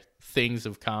where things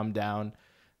have calmed down.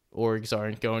 Orgs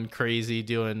aren't going crazy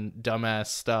doing dumbass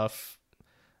stuff.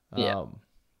 Yeah. Um,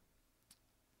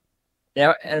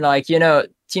 Yeah, and like,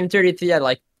 Team 33 had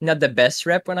like not the best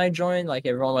rep when I joined. Like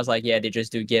everyone was like, yeah, they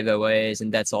just do giveaways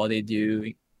and that's all they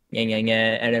do. Yeah, yeah,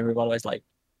 yeah. And everyone was like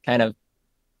kind of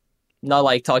not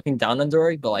like talking down on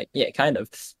Doric, but like, yeah, kind of.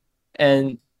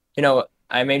 And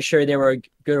I made sure they were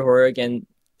good work and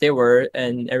they were,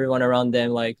 and everyone around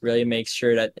them like really makes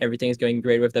sure that everything's going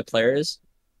great with the players.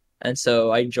 And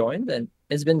so I joined and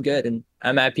it's been good. And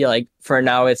I'm happy like for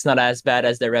now it's not as bad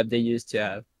as the rep they used to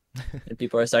have. And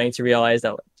people are starting to realize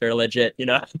that they're legit.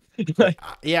 yeah, Like,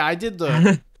 yeah, I did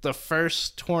the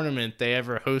first tournament they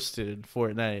ever hosted in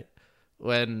Fortnite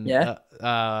when yeah,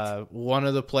 one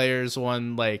of the players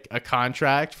won like a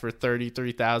contract for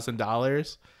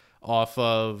 $33,000 off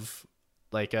of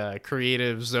like a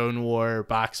creative zone war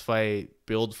box fight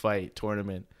build fight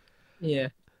tournament. yeah,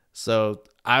 So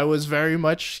I was very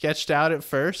much sketched out at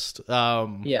first,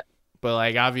 yeah, but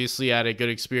like obviously I had a good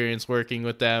experience working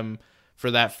with them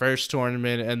for that first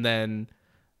tournament, and then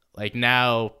like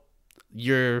now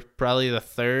you're probably the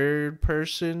third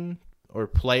person or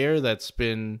player that's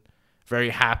been very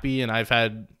happy, and I've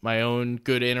had my own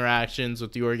good interactions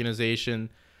with the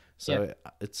organization. yeah. So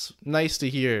it's nice to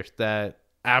hear that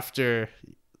after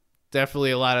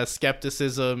definitely a lot of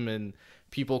skepticism and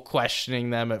people questioning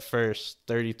them at first,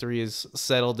 33 has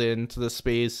settled into the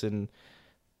space and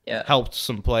Yeah. helped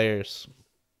some players.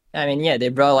 I mean, yeah, they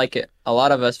brought like a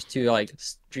lot of us to like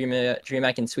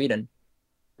DreamHack in Sweden,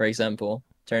 for example.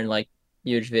 Turned like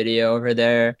huge video over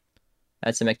there,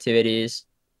 had some activities.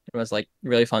 It was like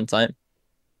really fun time.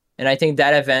 And I think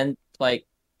that event like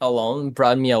alone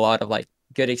brought me a lot of like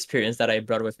good experience that I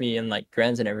brought with me and like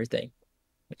grants and everything.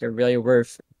 Like a really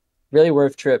worth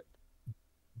trip.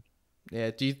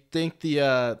 Yeah, do you think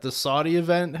the Saudi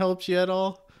event helped you at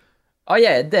all? Oh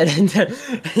yeah, it did. It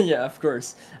did. Yeah, of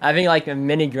course. Having like a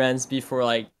mini grants before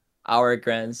like our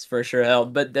grants for sure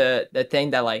helped. But the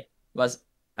thing that like was,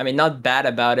 I mean, not bad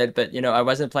about it, but I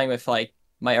wasn't playing with like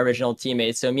my original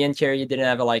teammates. So me and Kerry didn't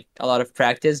have like a lot of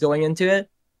practice going into it.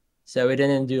 So we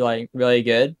didn't do like really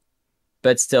good.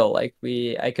 But still, like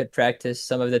I could practice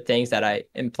some of the things that I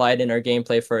implied in our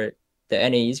gameplay for the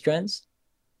NAE's grants.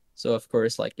 So of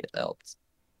course, like it helped.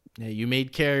 Yeah, you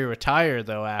made Carrie retire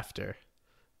though after.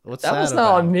 What's That that was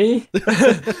not on about? me.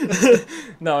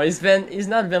 No, he's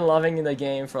not been loving in the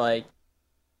game for like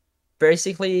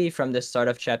basically from the start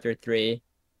of chapter 3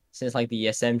 since like the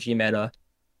SMG meta.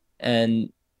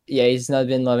 And yeah, he's not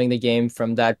been loving the game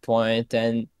from that point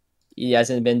and he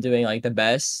hasn't been doing like the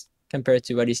best compared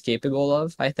to what he's capable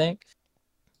of, I think.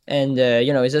 And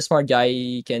he's a smart guy.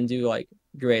 He can do like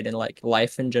great in like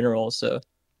life in general, so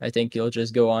I think he'll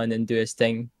just go on and do his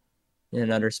thing in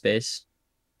another space.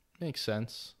 Makes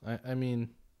sense. I mean,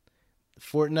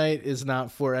 Fortnite is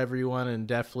not for everyone and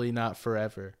definitely not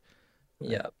forever.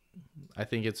 I, Yeah. I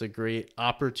think it's a great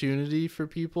opportunity for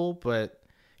people, but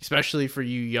especially for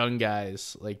you young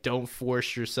guys, like don't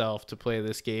force yourself to play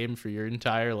this game for your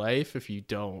entire life if you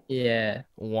don't Yeah.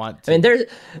 want I mean, to.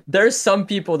 there's some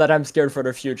people that I'm scared for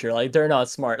the future. Like they're not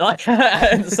smart. Like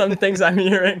and some things I'm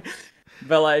hearing,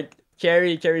 but like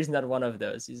Carrie's not one of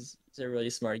those. He's a really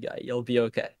smart guy. You'll be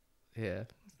okay. Yeah.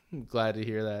 I'm glad to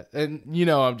hear that. And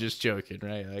I'm just joking,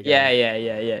 right? Like Yeah, yeah,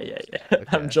 yeah, yeah, yeah, yeah.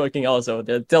 I'm okay. joking. Also,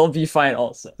 they'll be fine.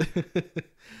 Also,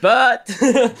 but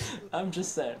I'm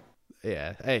just saying.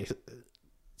 Yeah. Hey,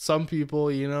 some people,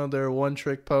 they're a one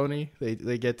trick pony.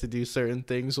 They get to do certain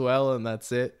things well and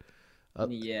that's it. Uh,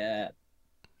 Yeah.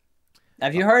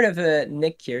 Have you heard of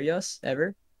Nick Kyrgios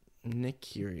ever? Nick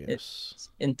in, Kyrgios.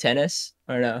 in tennis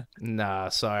or no? Nah,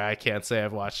 sorry, I can't say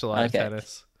I've watched a lot of Okay.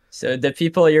 tennis. So the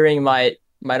people hearing might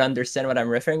understand what I'm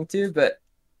referring to, but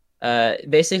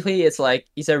basically it's like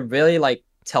he's a really like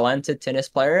talented tennis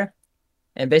player,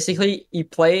 and basically he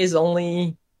plays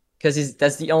only because he's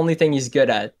that's the only thing he's good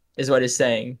at, is what he's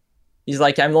saying. He's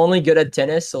like, I'm only good at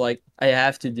tennis, so like I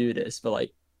have to do this, but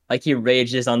like he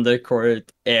rages on the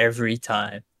court every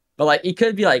time. But like he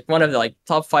could be like one of the like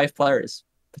top five players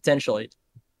potentially,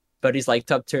 but he's like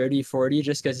top 30, 40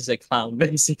 just because he's a clown,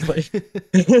 basically.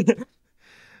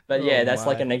 But Oh yeah, that's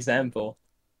like my. an example.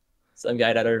 Some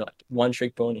guy that are like one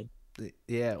trick pony.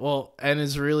 Yeah, well, and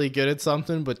is really good at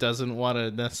something, but doesn't want to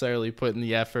necessarily put in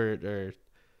the effort or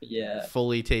Yeah,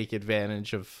 fully take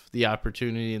advantage of the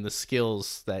opportunity and the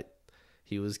skills that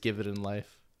he was given in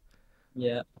life.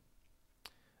 yeah,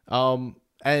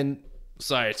 And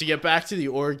sorry, to get back to the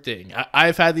org thing,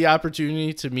 I've had the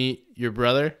opportunity to meet your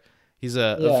brother. He's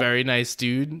a yeah. very nice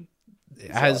dude.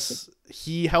 It's awesome. Has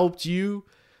he helped you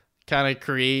kind of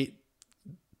create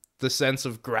the sense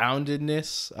of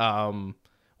groundedness,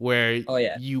 where Oh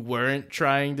yeah, you weren't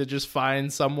trying to just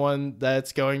find someone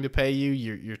that's going to pay you?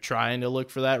 You're trying to look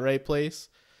for that right place.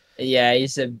 yeah.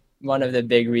 He's one of the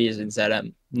big reasons that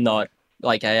I'm not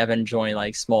like I haven't joined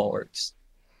like small works.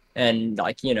 And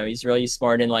like he's really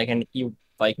smart, and he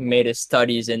like made his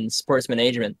studies in sports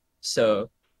management,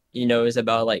 so he knows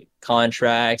about like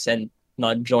contracts and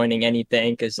not joining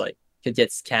anything because like could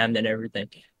get scammed and everything.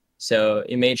 So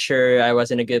he made sure I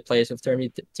was in a good place with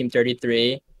team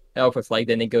 33, help with like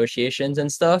the negotiations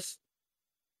and stuff,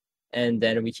 and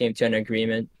then we came to an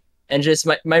agreement. And just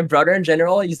my brother in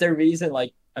general, he's the reason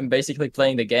like I'm basically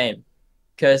playing the game,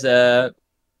 because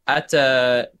at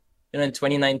in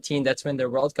 2019, that's when the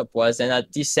World Cup was, and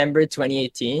at December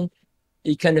 2018,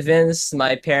 he convinced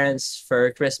my parents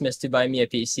for Christmas to buy me a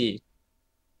PC,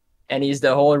 and he's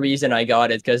the whole reason I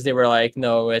got it, because they were like,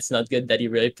 no, it's not good that he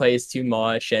really plays too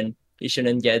much, and he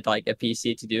shouldn't get like a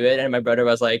PC to do it. And my brother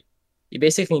was like, he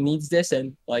basically needs this,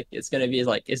 and like it's gonna be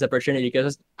like his opportunity,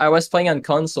 because I was playing on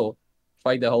console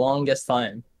for like the longest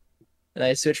time, and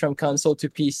I switched from console to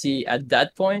PC at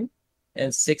that point,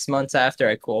 and 6 months after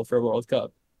I called for World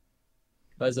Cup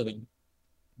because of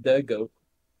the goat.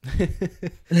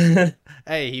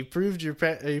 Hey, he proved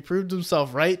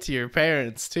himself right to your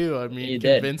parents too. I mean, He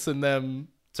did. convincing them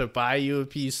to buy you a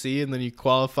PC and then you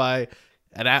qualify,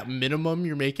 and at minimum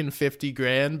you're making 50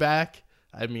 grand back.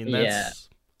 I mean, Yeah.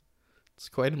 it's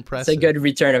quite It's a impressive. good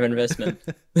return of investment.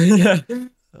 Yeah.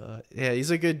 Yeah,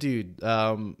 he's a good dude.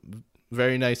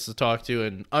 Very nice to talk to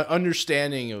and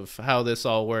understanding of how this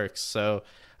all works. So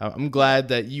I'm glad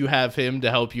that you have him to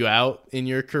help you out in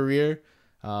your career.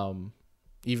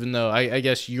 Even though I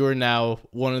guess you're now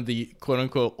one of the quote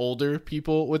unquote older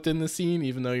people within the scene,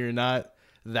 even though you're not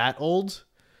that old.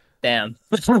 Damn.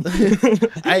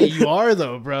 Hey, you are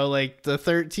though, bro. Like the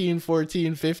 13,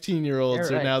 14, 15-year You're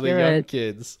olds are right. now the You're young right.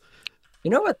 kids.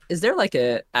 You know what? Is there like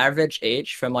a average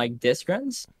age from like disc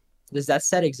runs? Does that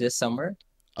set exist somewhere?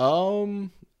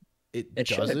 Um, it It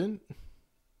should. doesn't.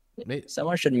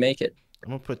 Someone should make it. I'm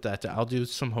gonna put that down. I'll do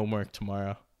some homework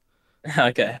tomorrow.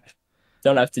 Okay.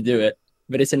 Don't have to do it,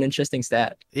 but it's an interesting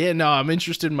stat. Yeah, no, I'm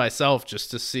interested myself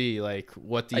just to see like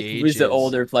what the Like age who's the is.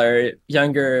 older player?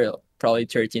 Younger, probably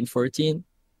 13, 14.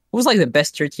 Who's like the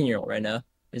best 13-year-old right now?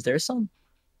 Is there some?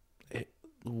 It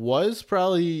was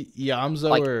probably Yamzo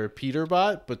Like or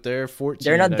Peterbot, but they're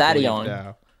they're 14, not I that believe young.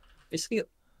 now. Basically,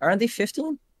 aren't they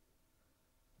 15?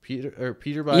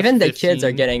 Peterbot's Even the kids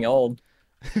are 15. getting old.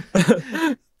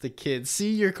 The kids.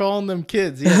 See, you're calling them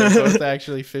kids. Yeah, they're both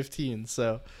actually 15.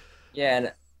 So, Yeah,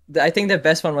 and I think the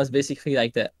best one was basically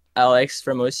like the Alex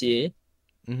from OCA.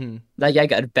 hmm That guy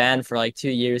got banned for like 2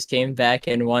 years, came back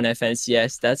and won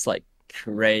FNCS. That's like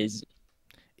crazy.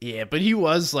 yeah, but he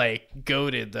was like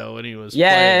goated though when he was Yeah,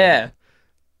 yeah, playing. yeah.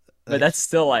 But Like, that's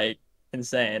still like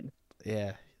insane.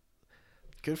 yeah,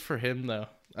 good for him though.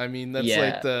 I mean, that's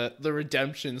like Yeah. the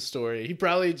redemption story. He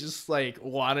probably just like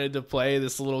wanted to play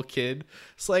this little kid.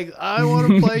 It's like I want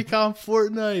to play comp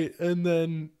Fortnite, and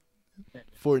then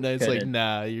Fortnite's like, Couldn't.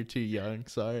 nah, you're too young.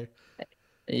 Sorry.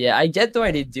 Yeah, I get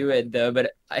why they do it though,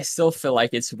 but I still feel like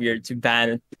it's weird to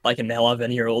ban like an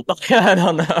 11-year-old. I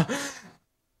don't know.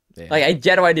 Yeah. Like I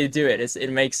get why they do it. It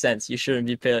makes sense. You shouldn't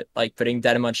be like putting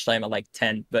that much time at like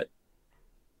 10, but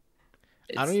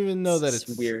I don't it's even know it's that just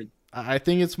it's. weird. I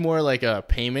think it's more like a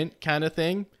payment kind of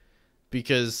thing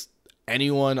because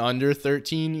anyone under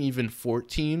 13, even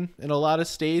 14 in a lot of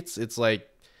states, it's like,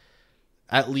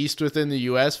 at least within the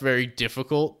US, very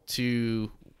difficult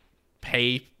to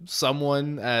pay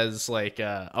someone as like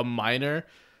a minor.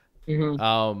 Hmm.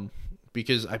 Um,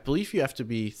 because I believe you have to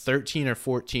be 13 or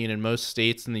 14 in most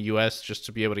states in the US just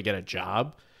to be able to get a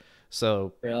job.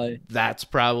 So Really. that's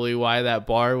probably why that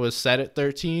bar was set at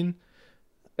 13.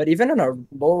 But even on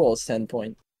a moral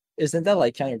standpoint, isn't that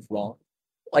like kind of wrong?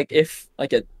 Like if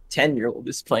like a 10-year-old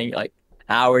is playing like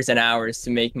hours and hours to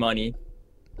make money,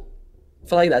 I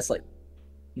feel like that's like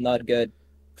not good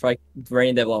for like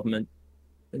brain development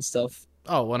and stuff.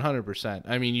 Oh, 100%.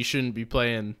 I mean, you shouldn't be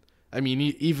playing. I mean,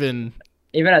 even,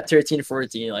 Even at 13,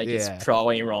 14, like it's yeah.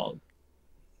 probably wrong.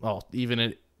 Well, even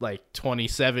at like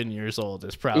 27 years old,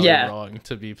 it's probably Yeah. wrong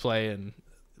to be playing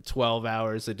 12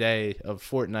 hours a day of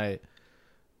Fortnite.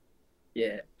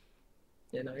 Yeah.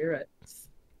 Yeah, no, you're right.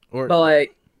 Or But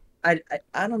like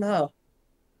I don't know.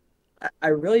 I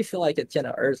really feel like it kind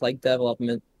of hurts like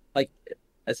development like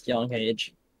at young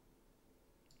age.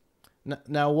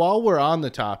 now, while we're on the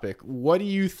topic, what do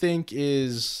you think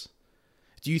is?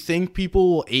 Do you think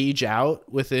people will age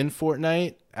out within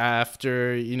Fortnite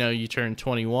after, you turn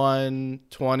 21,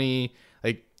 20?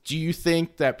 Like, do you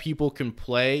think that people can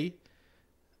play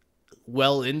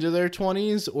well into their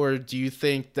 20s, or do you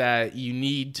think that you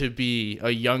need to be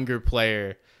a younger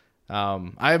player?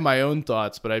 I have my own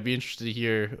thoughts, but I'd be interested to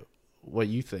hear what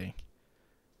you think.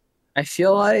 I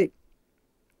feel like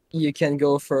you can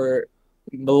go for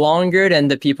longer than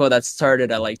the people that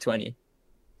started at like 20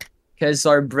 because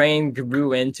our brain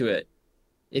grew into it,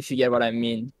 if you get what I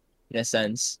mean, in a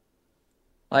sense.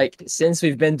 Like since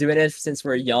we've been doing it since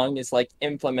we're young, it's like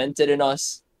implemented in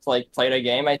us to like play the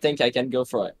game. I think I can go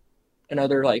for like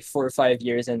another like 4 or 5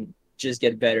 years and just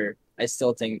get better. I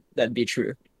still think that'd be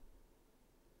true.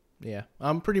 Yeah,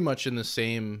 I'm pretty much in the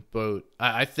same boat.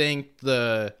 I think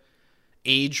the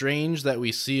age range that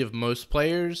we see of most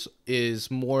players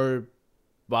is more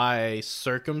by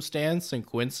circumstance and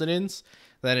coincidence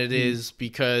than it Mm. is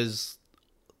because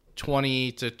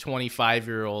 20 to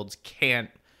 25-year-olds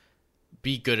can't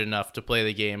be good enough to play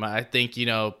the game. I think,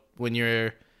 when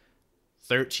you're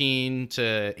 13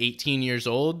 to 18 years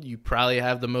old, you probably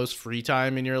have the most free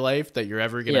time in your life that you're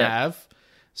ever going to Yeah, have.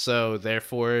 So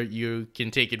therefore you can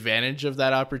take advantage of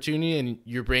that opportunity, and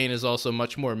your brain is also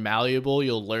much more malleable.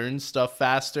 You'll learn stuff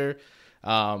faster,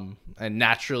 and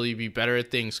naturally be better at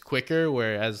things quicker.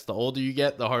 Whereas the older you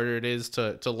get, the harder it is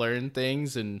to learn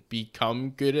things and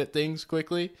become good at things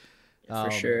quickly. for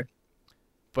Um, sure.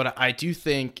 but I do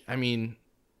think,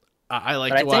 I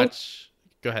like But I to think watch.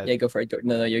 Go ahead. yeah, go for it. Go,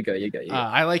 no, no, you go, you go.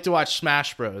 I like to watch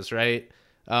Smash Bros. Right.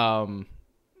 Um,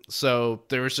 so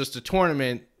there was just a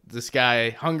tournament. This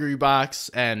guy, Hungry Box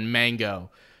and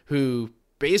Mango, who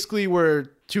basically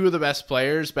were two of the best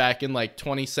players back in like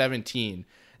 2017.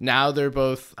 Now they're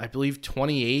both, I believe,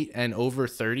 28 and over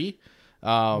 30.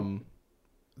 Um,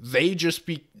 they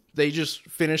just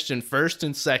finished in first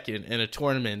and second in a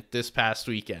tournament this past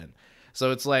weekend.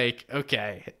 So it's like,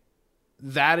 okay,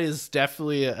 that is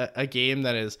definitely a game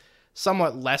that is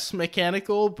somewhat less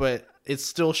mechanical, but it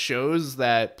still shows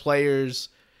that players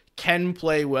can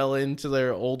play well into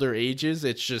their older ages.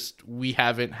 It's just we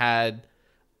haven't had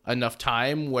enough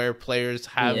time where players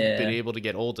have been Yeah, able to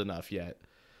get old enough yet.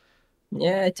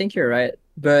 yeah, I think you're right.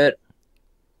 But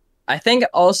I think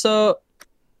also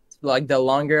like the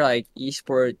longer like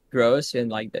esport grows in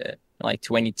like the like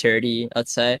 2030,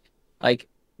 let's say, like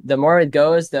the more it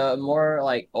goes, the more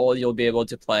like old you'll be able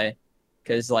to play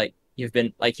because like you've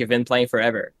been playing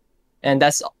forever. And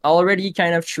that's already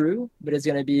kind of true, but it's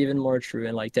gonna be even more true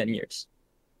in like 10 years,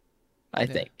 I Yeah,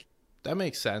 think. that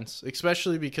makes sense,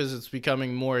 especially because it's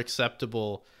becoming more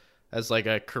acceptable as like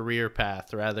a career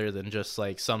path rather than just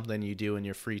like something you do in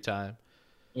your free time.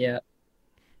 Yeah.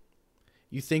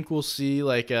 You think we'll see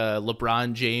like a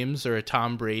LeBron James or a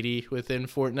Tom Brady within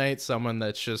Fortnite? Someone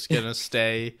that's just gonna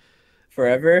stay.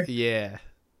 Forever? Yeah,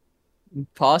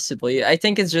 Possibly. I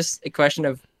think it's just a question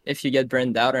of if you get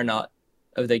burned out or not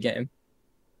of the game.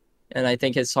 And I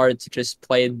think it's hard to just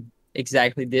play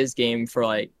exactly this game for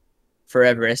like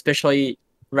forever, especially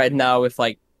right now with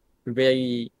like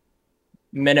really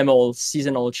minimal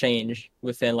seasonal change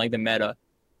within like the meta.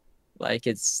 Like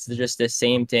it's just the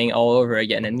same thing all over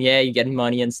again. And yeah, you get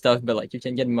money and stuff, but like you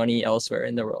can get money elsewhere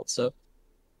in the world. So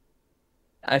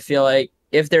I feel like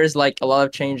if there's like a lot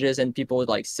of changes and people would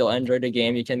like still enjoy the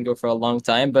game, you can go for a long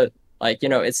time. But like,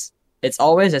 it's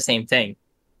always the same thing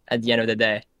at the end of the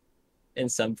day in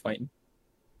some point.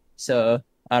 So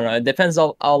I don't know. It depends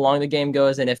on how long the game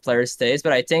goes and if player stays.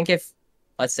 But I think if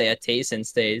let's say a Tayson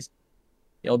stays,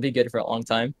 it'll be good for a long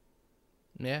time.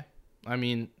 yeah. I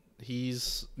mean,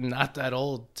 he's not that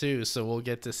old too, so we'll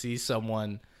get to see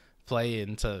someone play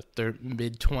into their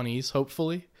mid 20s,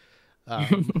 hopefully.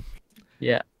 Um,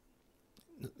 Yeah.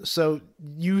 so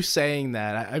you saying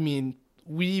that, I mean,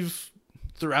 we've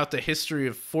throughout the history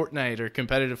of Fortnite or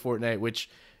competitive Fortnite, which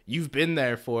you've been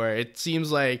there for, it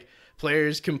seems like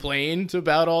players complained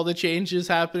about all the changes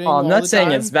Oh, happening I'm all not the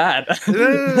saying it's time. bad.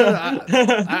 No.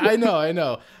 I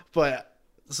know. But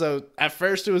so at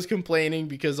first it was complaining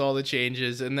because all the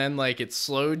changes, and then like it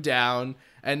slowed down,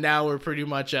 and now we're pretty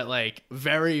much at like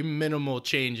very minimal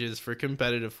changes for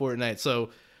competitive Fortnite. So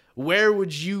where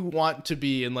would you want to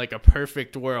be in like a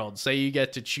perfect world? Say you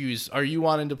get to choose. Are you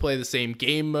wanting to play the same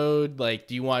game mode? Like,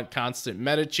 do you want constant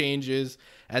meta changes?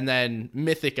 And then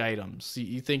mythic items.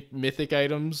 You think mythic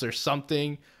items or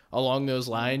something along those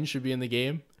lines should be in the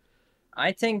game?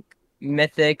 I think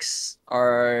mythics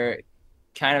are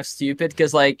kind of stupid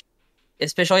because, like,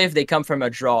 especially if they come from a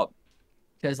drop.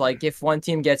 Because, like, if one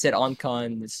team gets it on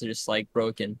con, it's just like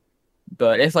broken.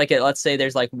 But if, like, let's say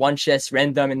there's like one chest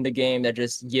random in the game that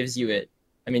just gives you it,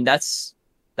 I mean, that's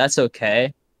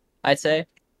okay, I'd say.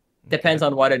 Depends Okay.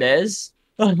 on what it is.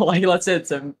 Like, let's say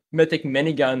it's a mythic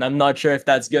minigun. I'm not sure if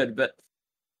that's good, but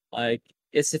like,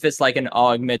 it's if it's like an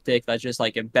AUG mythic that's just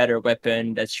like a better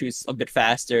weapon that shoots a bit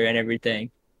faster and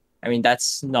everything. I mean,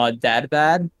 that's not that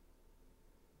bad.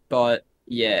 But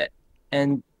yeah.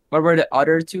 And what were the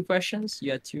other two questions?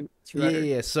 You had two Yeah, other.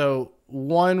 yeah. So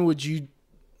one, would you?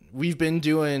 We've been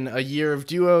doing a year of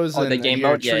duos Oh, the and a game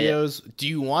year of mode. Yeah, yeah. trios. Do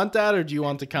you want that, or do you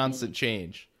want the constant Mm.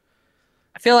 change?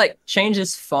 I feel like change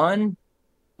is fun,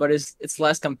 but it's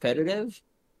less competitive.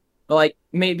 But like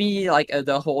maybe like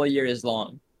the whole year is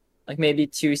long, like maybe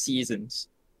 2 seasons.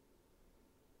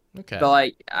 Okay. But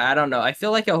like I don't know. I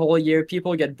feel like a whole year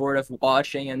people get bored of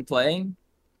watching and playing,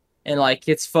 and like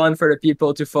it's fun for the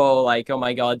people to follow. Like, oh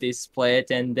my god, they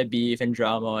split and the beef and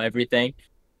drama, everything.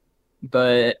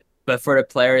 But for the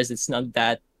players, it's not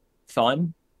that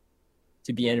fun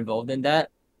to be involved in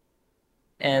that.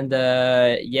 And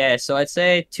yeah, so I'd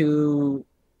say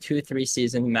 3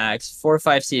 season max. 4 or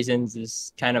 5 seasons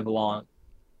is kind of long.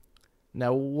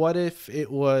 Now, what if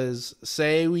it was,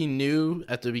 say, we knew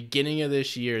at the beginning of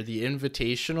this year the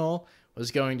Invitational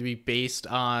was going to be based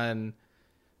on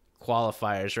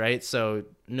qualifiers, right? So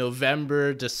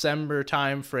November, December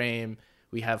timeframe,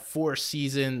 we have 4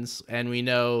 seasons, and we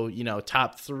know,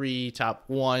 top three, top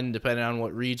one, depending on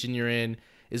what region you're in,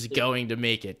 is going to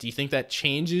make it. Do you think that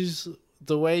changes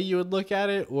the way you would look at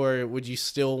it, or would you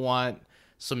still want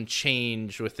some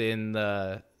change within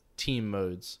the team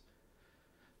modes?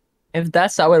 If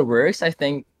that's how it works, I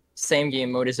think same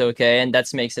game mode is okay, and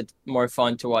that makes it more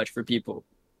fun to watch for people.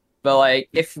 But like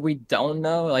if we don't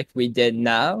know, like we did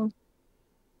now,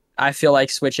 I feel like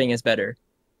switching is better.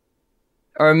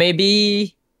 Or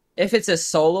maybe if it's a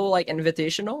solo like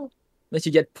invitational, that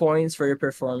you get points for your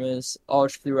performance all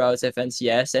throughout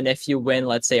FNCS, and if you win,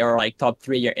 let's say, or like top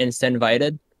three, you're instant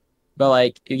invited. But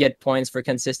like you get points for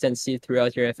consistency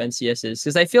throughout your FNCSs.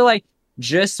 Because I feel like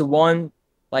just one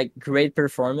like great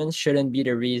performance shouldn't be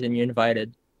the reason you're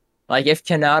invited. Like if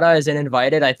Kanata isn't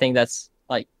invited, I think that's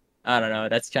like I don't know,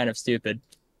 that's kind of stupid.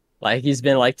 Like he's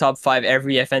been like top five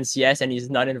every FNCS and he's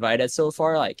not invited so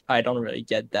far. Like I don't really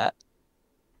get that.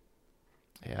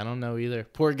 Yeah, I don't know either.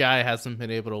 Poor guy hasn't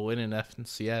been able to win an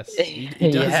FNCS. He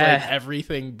does like Yeah,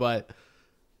 everything but.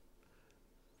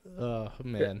 Oh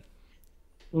man.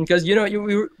 because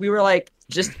we were like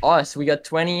just us. We got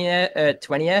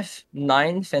 20th,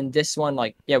 ninth, and this one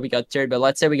like yeah we got third. But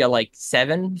let's say we got like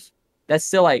seventh. That's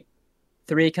still like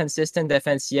three consistent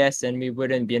FNCS, and we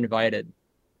wouldn't be invited.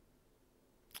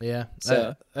 Yeah,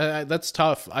 So that's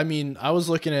tough. I mean, I was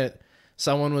looking at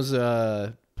someone was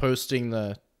posting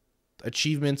the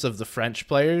achievements of the French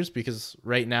players, because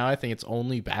right now I think it's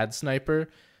only Bad Sniper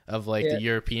of like yeah, the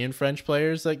European French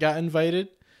players that got invited.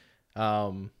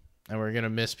 And we're gonna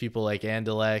miss people like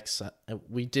Andalex.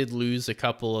 We did lose a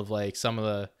couple of like some of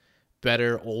the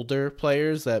better older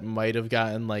players that might have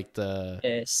gotten like the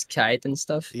yeah, Skype and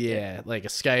stuff. Yeah. yeah, like a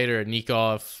Skite or a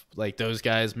Nikov. Like those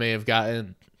guys may have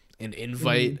gotten an Mhm.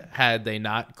 invite had they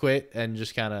not quit and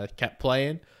just kind of kept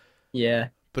playing. Yeah.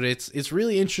 But it's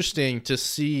really interesting to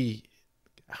see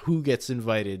who gets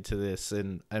invited to this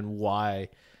and why.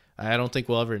 I don't think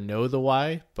we'll ever know the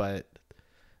why, but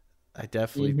I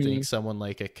definitely think hmm someone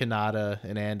like a Kanata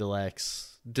and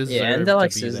Andalex Yeah, and deserve to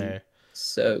Alex be is there.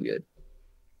 so good.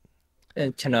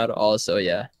 And Canada also,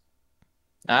 yeah.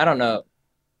 I don't know.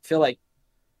 I feel like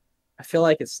I feel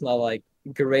like it's not like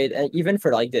great, and even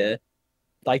for like the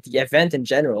event in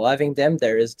general, having them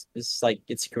there is like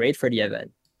it's great for the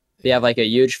event. They have Yeah. like a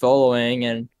huge following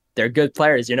and they're good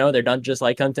players, they're not just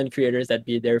like content creators that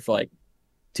be there for like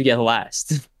to get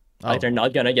last. Like they're Oh,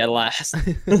 not gonna get last.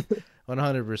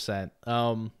 100%.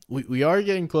 We are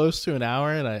getting close to an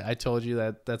hour, and I told you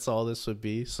that that's all this would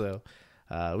be. So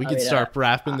We I can mean, start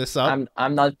wrapping this up.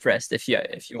 I'm not pressed if you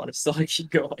want to still keep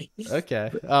going. Okay.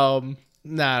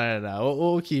 No.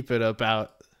 We'll keep it All right,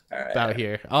 all about right.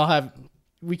 here.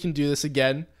 We can do this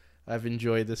again. I've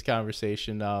enjoyed this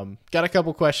conversation. Got a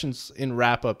couple questions in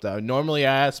wrap up though. Normally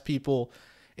I ask people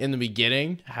in the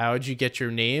beginning, how'd you get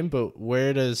your name? But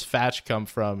where does Fatch come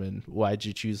from and why'd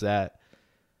you choose that?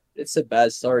 It's a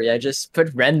bad story. I just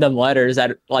put random letters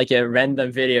at like a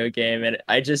random video game, and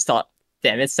I just thought,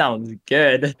 damn, it sounds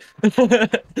good.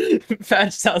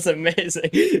 Fatch sounds amazing,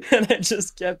 and I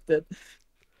just kept it.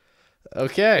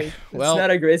 Okay. It's Well,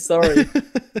 not a great story.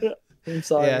 I'm yeah,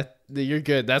 sorry. you're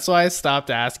good. That's why I stopped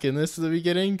asking this at the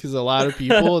beginning because a lot of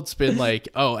people, it's been like,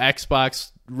 oh,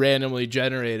 Xbox randomly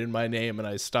generated my name and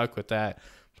I stuck with that.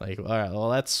 Like, all right, well,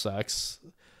 that sucks.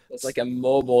 It's like a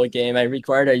mobile game. I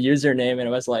required a username, and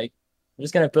I was like, I'm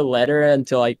just gonna put letter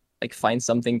until I like find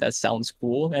something that sounds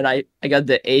cool. And I got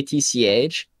the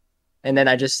ATCH, and then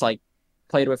I just like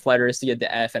played with letters to get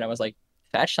the F, and I was like,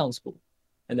 that sounds cool,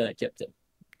 and then I kept it.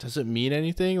 Does it mean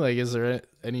anything? Like, is there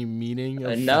any meaning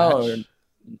of No,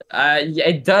 Fatch? yeah,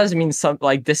 it does mean something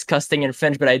like disgusting in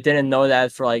French, but I didn't know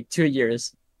that for like 2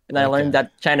 years, and I learned Okay.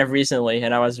 that kind of recently,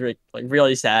 and I was like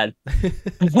really sad.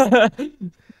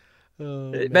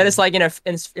 Oh, But it's man. like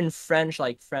in French,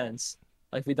 like France.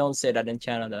 Like we don't say that in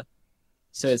Canada.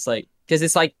 So it's like because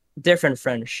it's like different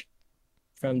French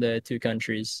from the two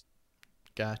countries.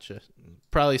 Gotcha.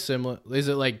 Probably similar. Is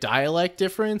it like dialect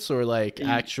difference or like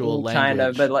actual Kind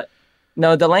of, but language? like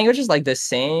no, the language is like the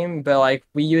same, but like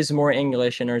we use more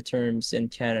English in our terms in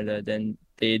Canada than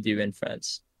they do in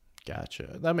France.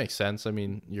 Gotcha. That makes sense. I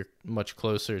mean, you're much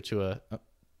closer to a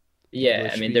Yeah, I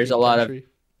English mean there's a speaking lot of country.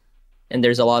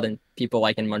 there's a lot of people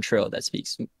like in Montreal that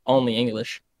speaks only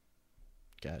English.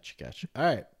 Gotcha. All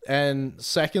right. And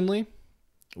secondly,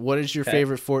 what is your Okay.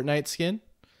 favorite Fortnite skin?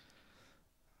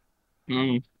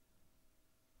 Mm.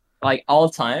 Like all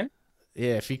time,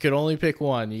 Yeah, if you could only pick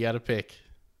one, you got to pick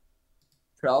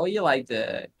probably like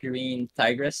the green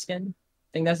tigress skin. I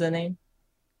think that's the name.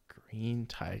 Green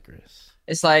Tigress.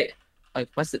 It's like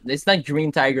what's it? It's not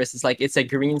green tigress. It's like it's a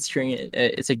green string.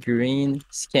 It's a green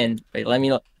skin. Wait, let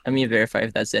me verify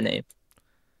if that's the name.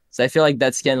 So I feel like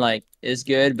that skin like is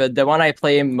good, but the one I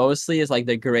play mostly is like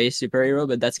the gray superhero,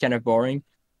 but that's kind of boring.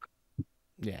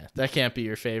 Yeah, that can't be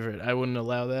your favorite. I wouldn't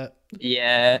allow that.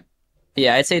 Yeah,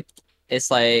 yeah, I'd say it's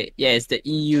like yeah, it's the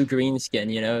EU green skin.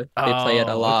 You know, they play it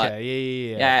a Oh, lot. okay.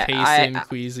 Yeah. Yeah, Payson,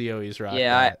 Queasy always rock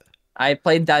yeah, that. I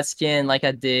played that skin like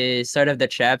at the start of the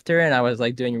chapter, and I was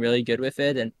like doing really good with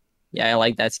it, and yeah, I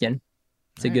like that skin.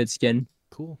 It's All a right, good skin,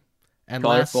 cool. And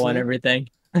colorful and everything.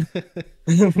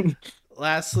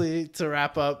 lastly, to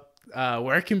wrap up,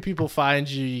 where can people find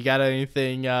you? You got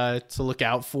anything to look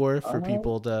out for Uh,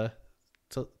 people to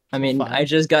I to mean, I find?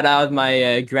 just got out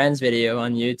my Grants video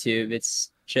on YouTube.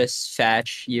 It's just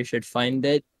Fatch. You should find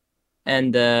it.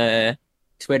 And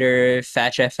Twitter,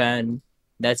 Fatch FN.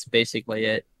 That's basically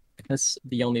it. That's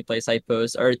the only place I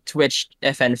post. Or Twitch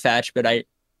FN Fatch, but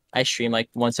I stream like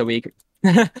once a week.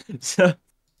 So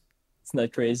it's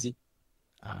not crazy.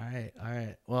 All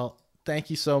right. Well, thank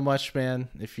you so much, man.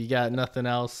 If you got nothing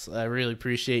else, I really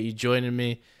appreciate you joining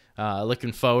me.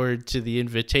 Looking forward to the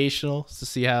invitational to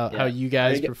see how Yeah. you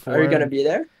guys Are you gonna perform. be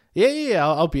there? Yeah.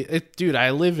 I'll be, dude. I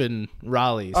live in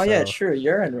Raleigh, Oh yeah, so sure.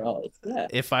 You're in Raleigh. Yeah.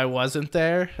 if I wasn't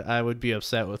there, I would be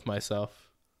upset with myself.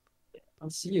 I'll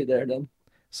see you there then.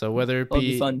 So whether it It'll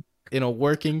be be fun. in a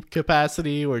working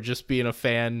capacity or just being a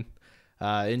fan,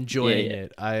 Yeah, enjoying yeah.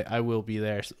 it, I will be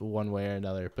there one way or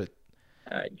another. But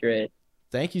All right, great.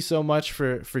 thank you so much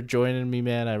for joining me,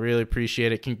 man. I really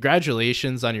appreciate it.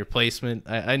 Congratulations on your placement.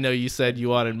 I know you said you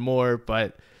wanted more,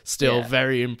 but still Yeah.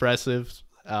 very impressive.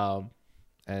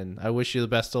 And I wish you the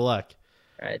best of luck.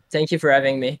 All right. Thank you for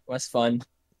having me. It was fun.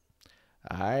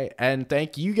 All right. And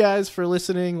thank you guys for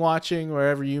listening, watching,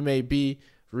 wherever you may be.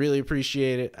 Really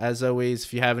appreciate it. As always,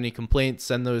 if you have any complaints,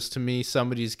 send those to me.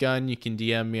 Somebody's Gun. You can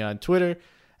DM me on Twitter.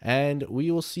 And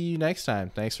we will see you next time.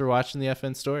 Thanks for watching the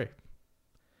FN story.